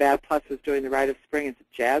Spring, when the Bad Plus was doing the Rite of Spring. It's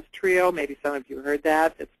a jazz trio. Maybe some of you heard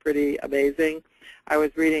that. It's pretty amazing. I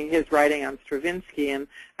was reading his writing on Stravinsky, and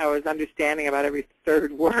I was understanding about every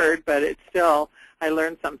third word, but it's still, I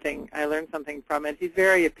learned something from it. He's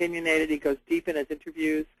very opinionated. He goes deep in his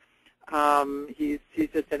interviews. He's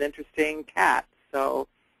just an interesting cat. So,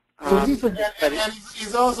 And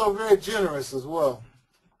he's also very generous as well.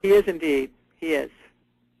 he is indeed. He is.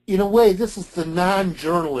 In a way, this is the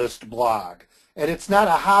non-journalist blog, and it's not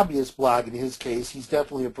a hobbyist blog in his case. He's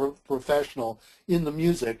definitely a professional in the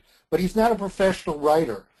music, but he's not a professional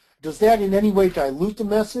writer. Does that in any way dilute the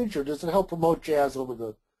message, or does it help promote jazz over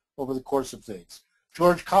the course of things?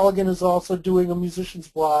 George Colligan is also doing a musician's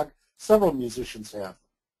blog. Several musicians have.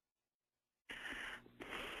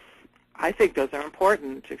 I think those are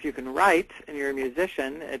important. If you can write and you're a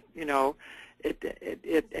musician, and you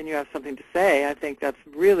have something to say, I think that's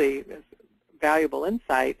really valuable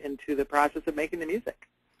insight into the process of making the music.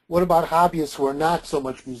 What about hobbyists who are not so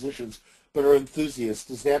much musicians but are enthusiasts?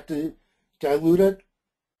 Does that dilute it?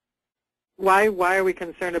 Why are we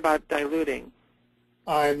concerned about diluting?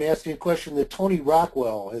 I'm asking a question that Tony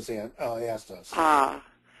Rockwell has asked us. I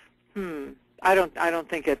don't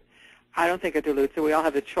think it dilutes it. We all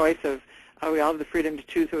have the choice of, we all have the freedom to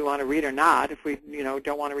choose who we want to read or not. If we,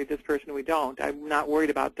 don't want to read this person, we don't. I'm not worried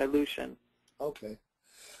about dilution. Okay.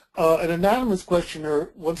 An anonymous questioner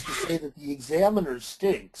wants to say that the Examiner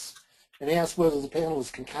stinks and asks whether the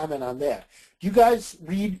panelists can comment on that. Do you guys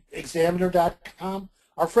read Examiner.com?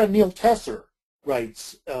 Our friend Neil Tesser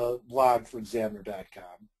writes a blog for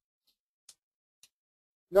Examiner.com.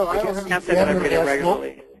 No, I don't Can't say that I read it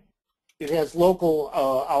regularly. It has local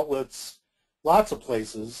outlets, lots of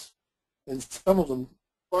places, and some of them.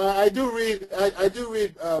 Well, I do read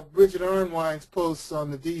Bridget Arnwine's posts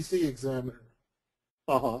on the DC Examiner.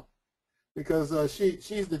 Because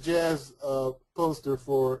she's the jazz poster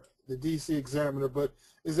for the DC Examiner. But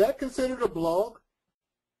is that considered a blog?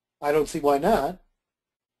 I don't see why not.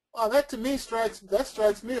 Well, that to me strikes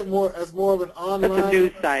me as more of an online. That's a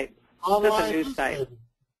news site. Online That's a news site.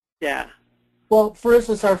 Yeah. Well, for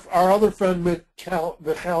instance, our other friend,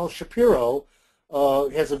 Michal Shapiro,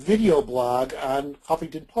 has a video blog on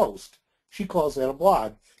Huffington Post. She calls that a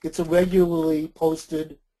blog. It's a regularly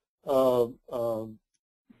posted, mostly,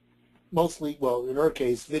 well, in her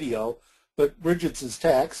case, video, but Bridget's is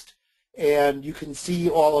text, and you can see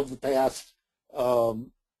all of the past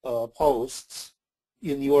posts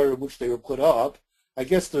in the order in which they were put up. I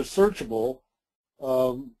guess they're searchable,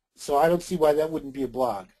 so I don't see why that wouldn't be a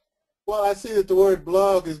blog. Well, I see that the word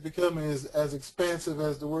blog is becoming as expansive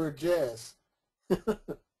as the word jazz.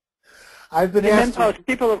 I've been asked.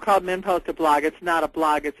 People have called MinPost a blog. It's not a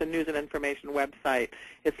blog. It's a news and information website.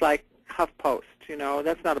 It's like HuffPost.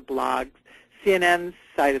 That's not a blog. CNN's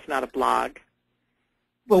site is not a blog.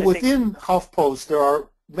 Well, within HuffPost, there are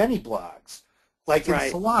many blogs. Like in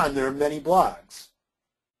Right. Salon, there are many blogs.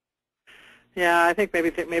 Yeah, I think maybe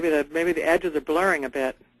the edges are blurring a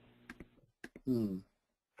bit.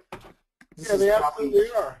 Yeah, they absolutely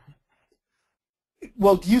are.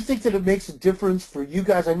 Well, do you think that it makes a difference for you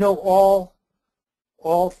guys? I know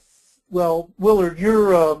well, Willard,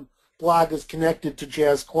 your blog is connected to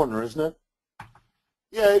Jazz Corner, isn't it?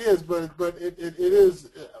 Yeah, it is, but it is.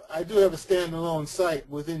 I do have a standalone site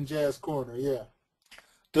within Jazz Corner. Yeah.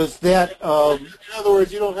 Does that? In other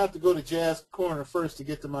words, you don't have to go to Jazz Corner first to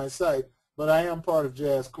get to my site, but I am part of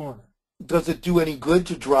Jazz Corner. Does it do any good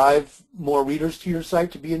to drive more readers to your site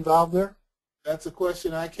to be involved there? That's a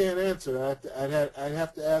question I can't answer. I'd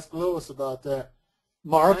have to ask Lois about that.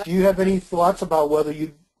 Mark, do you have any thoughts about whether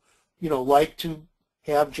you'd like to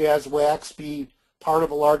have Jazz Wax be part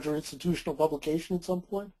of a larger institutional publication at some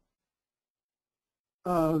point?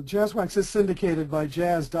 JazzWax is syndicated by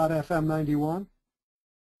Jazz.fm 91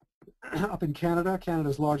 up in Canada,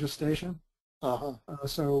 Canada's largest station.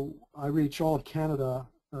 So I reach all of Canada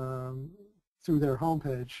through their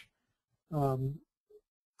homepage.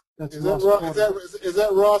 That's Is that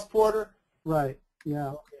Ross Porter? Right,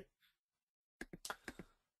 yeah.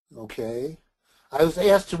 Okay. I was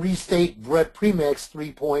asked to restate Brett Premack's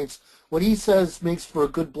 3 points. What he says makes for a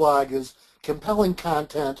good blog is compelling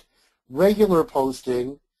content, regular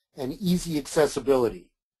posting, and easy accessibility.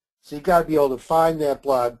 So you've got to be able to find that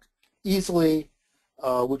blog easily,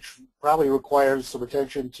 which probably requires some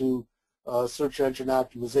attention to search engine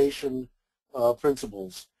optimization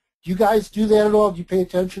principles. Do you guys do that at all? Do you pay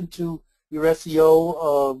attention to your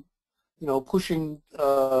SEO, pushing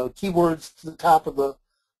keywords to the top of the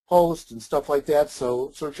post and stuff like that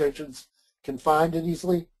so search engines can find it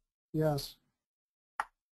easily? Yes.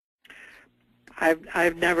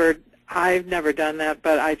 I've never done that,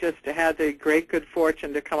 but I just had the great good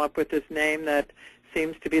fortune to come up with this name that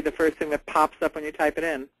seems to be the first thing that pops up when you type it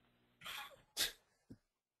in. It's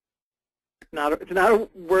not a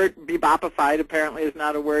word. Bebopified apparently is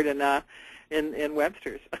not a word in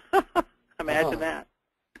Webster's. Imagine that.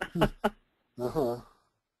 Well,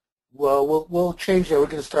 we'll change that. We're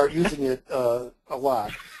going to start using it a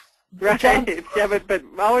lot. Right. John, Yeah, but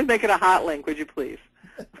always make it a hot link, would you please?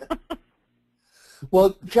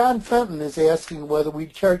 Well, John Fenton is asking whether we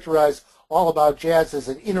characterize All About Jazz as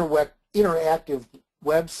an interactive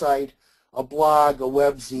website, a blog, a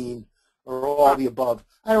webzine, or all the above.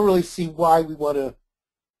 I don't really see why we want to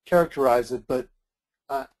characterize it, but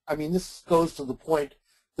I mean, this goes to the point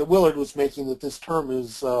that Willard was making, that this term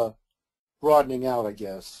is broadening out, I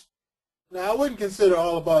guess. Now, I wouldn't consider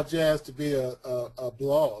All About Jazz to be a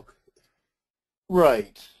blog.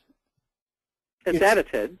 Right. It's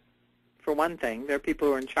edited, for one thing. There are people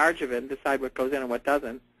who are in charge of it and decide what goes in and what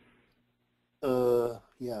doesn't.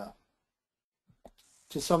 Yeah.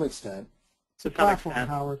 To some extent. It's a platform,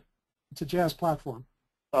 Howard. It's a jazz platform.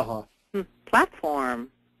 Uh-huh. Platform.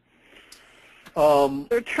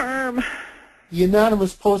 Their term. The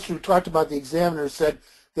anonymous poster who talked about the Examiner said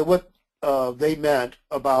that what they meant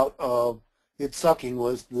about it sucking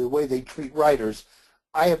was the way they treat writers.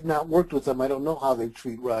 I have not worked with them. I don't know how they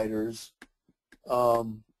treat writers.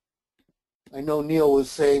 I know Neil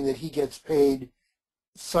was saying that he gets paid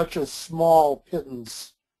such a small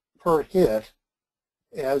pittance per hit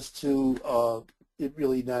as to it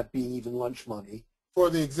really not being even lunch money. For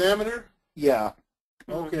the Examiner? Yeah.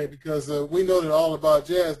 Okay, because we know that All About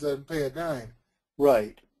Jazz doesn't pay a dime.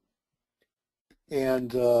 Right.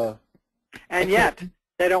 And yet,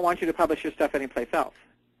 they don't want you to publish your stuff anyplace else.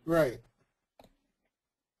 Right.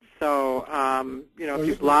 So,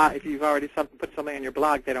 if you've already put something on your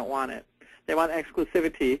blog, they don't want it. They want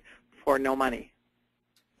exclusivity for no money.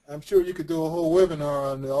 I'm sure you could do a whole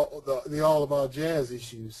webinar on the All About Jazz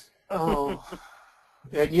issues. Oh,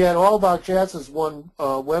 and yet All About Jazz has won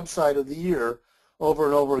Website of the Year over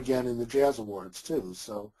and over again in the Jazz Awards too.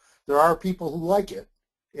 So there are people who like it,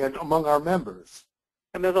 and among our members.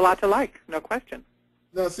 And there's a lot to like, no question.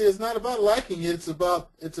 Now, see, it's not about liking it. It's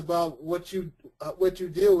about what you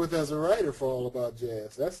deal with as a writer for All About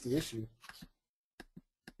Jazz. That's the issue.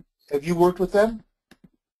 Have you worked with them?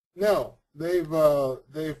 No, they've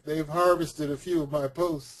harvested a few of my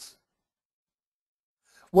posts.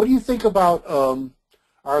 What do you think about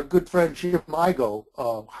our good friend Jim Igo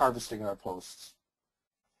harvesting our posts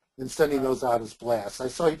and sending those out as blasts? I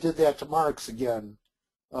saw he did that to Marks again,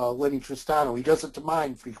 Lenny Tristano. He does it to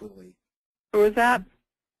mine frequently. Who is that?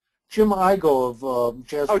 Jim Igo of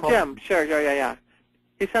Jazz. Oh, Jim, sure, yeah.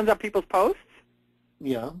 He sends out people's posts?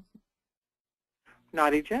 Yeah.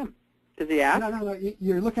 Naughty Jim. Does he ask? No,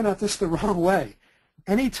 you're looking at this the wrong way.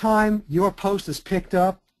 Anytime your post is picked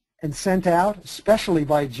up and sent out, especially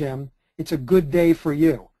by Jim, it's a good day for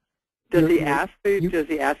you. Does he ask you to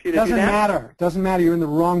do that? Doesn't matter. Doesn't matter. You're in the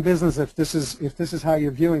wrong business if this is how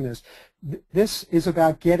you're viewing this. This is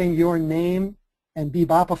about getting your name and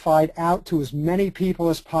Bebopified out to as many people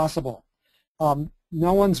as possible.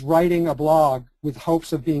 No one's writing a blog with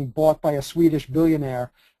hopes of being bought by a Swedish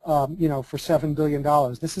billionaire, for $7 billion.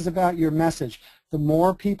 This is about your message. The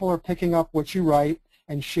more people are picking up what you write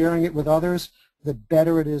and sharing it with others, the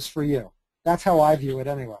better it is for you. That's how I view it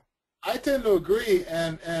anyway. I tend to agree,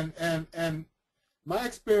 and my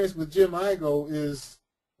experience with Jim Igo is,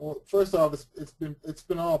 well, first off, it's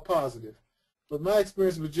been all positive. But my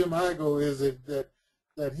experience with Jim Igo is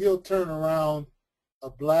that he'll turn around a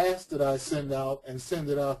blast that I send out and send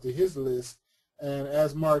it out to his list, and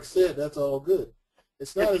as Mark said, that's all good.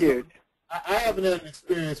 It's not that's huge. I haven't had an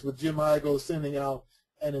experience with Jim Igo sending out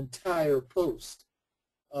an entire post,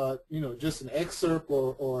 just an excerpt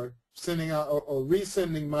or sending out or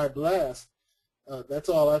resending my blast. That's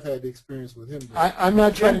all I've had the experience with him. I'm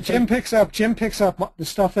not trying to Jim picks up the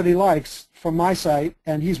stuff that he likes from my site,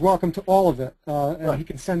 and he's welcome to all of it. And he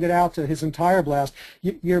can send it out to his entire blast.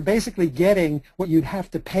 You're basically getting what you'd have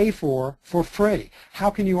to pay for free. How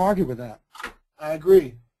can you argue with that? I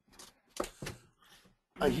agree.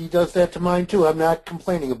 He does that to mine too. I'm not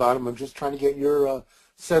complaining about him. I'm just trying to get your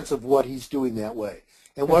sense of what he's doing that way,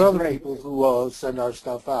 and what That's other great. people who send our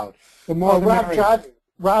stuff out. The more the merrier.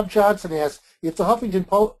 Rob Johnson asks, if the Huffington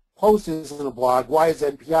Post isn't a blog, why is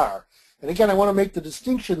NPR? And again, I want to make the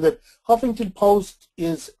distinction that Huffington Post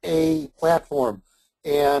is a platform,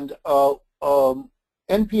 and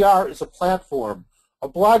NPR is a platform. A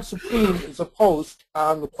blog supreme is a post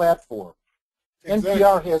on the platform. Exactly.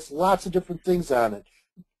 NPR has lots of different things on it,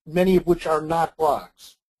 many of which are not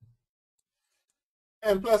blogs.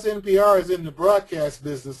 And plus, NPR is in the broadcast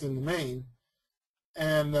business in the main,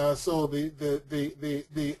 and so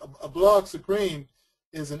a blog supreme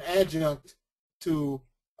is an adjunct to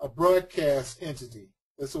a broadcast entity.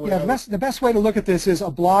 That's the way Yeah, the best way to look at this is a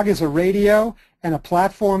blog is a radio and a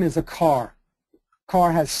platform is a car.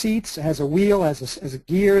 Car has seats, it has a wheel, it has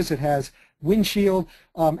gears, it has windshield,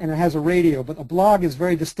 and it has a radio. But a blog is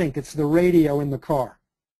very distinct. It's the radio in the car.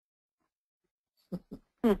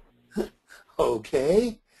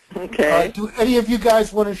 Okay. Okay. Do any of you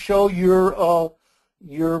guys want to show your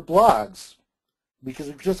blogs? Because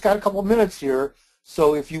we've just got a couple minutes here.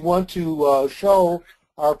 So if you want to show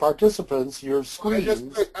our participants your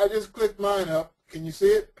screens, I just clicked mine up. Can you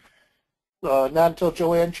see it? not until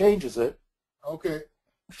Joanne changes it. Okay.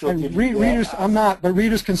 She'll And give you that. readers, I'm not, but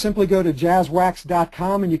readers can simply go to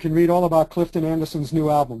jazzwax.com and you can read all about Clifton Anderson's new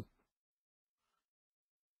album.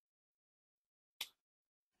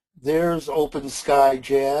 There's Open Sky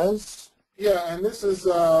Jazz. Yeah, and this is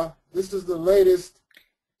the latest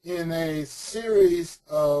in a series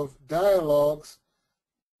of dialogues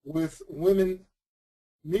with women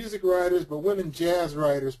music writers, but women jazz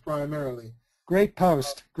writers primarily. Great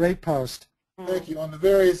post, great post. Thank you. On the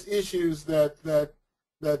various issues that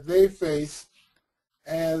they face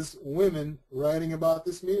as women writing about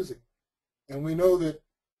this music. And we know that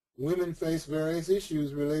women face various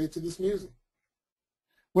issues related to this music.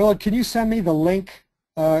 Willard, can you send me the link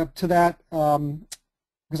to that?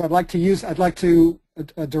 Because I'd like to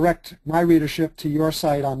direct my readership to your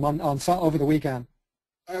site over the weekend.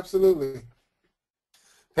 Absolutely.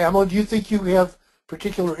 Pamela, do you think you have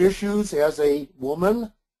particular issues as a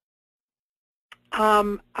woman?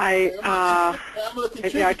 Pamela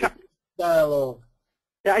contributed to dialogue.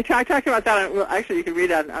 Yeah, I talked about that. Actually, you can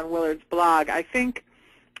read it on Willard's blog. I think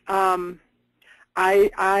I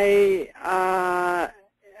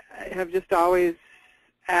have just always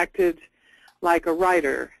acted like a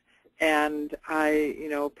writer, and I,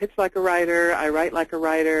 pitch like a writer. I write like a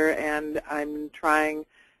writer, and I'm trying.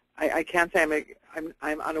 I can't say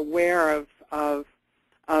I'm unaware of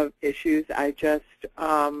issues. I just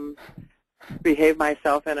behave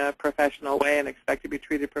myself in a professional way and expect to be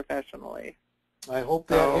treated professionally. I hope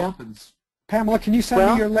that happens. Pamela, can you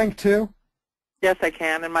send me your link too? Yes, I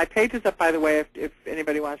can. And my page is up, by the way, if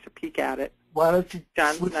anybody wants to peek at it. Why don't you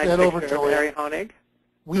John, switch nice that over, picture of Larry Joanne? Honig.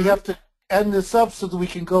 We have to end this up so that we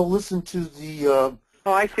can go listen to the Oh,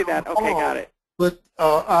 I see that. Okay, got it. But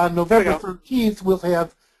on November 13th, we'll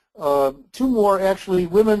have two more, actually,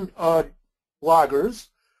 women bloggers,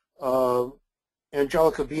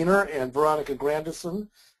 Angelica Biener and Veronica Grandison,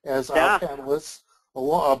 as our panelists,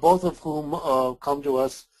 both of whom come to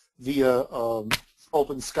us via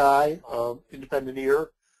Open Sky, Independent Ear.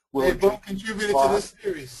 They both contributed to this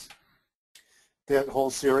series. That whole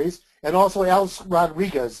series. And also Alex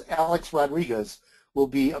Rodriguez will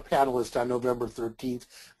be a panelist on November 13th.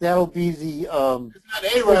 That'll be the... it's not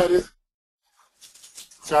A-Rod, is it?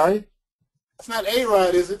 Sorry? It's not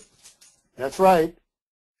A-Rod, is it? That's right.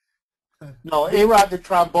 No, A-Rod the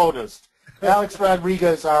trombonist. Alex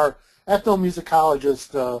Rodriguez, our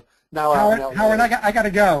ethnomusicologist, now out in LA. Howard, I got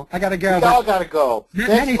to go. We all got to go.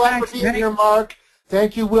 Thanks a lot for being here, Mark.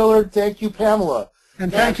 Thank you, Willard. Thank you, Pamela. And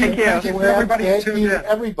thank you for everybody who tuned in. Thank you,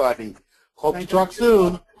 everybody. Hope to talk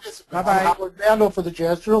soon. Bye-bye. Howard Mandel for the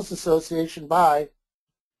Jazz Journalists Association. Bye.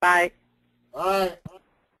 Bye. Bye.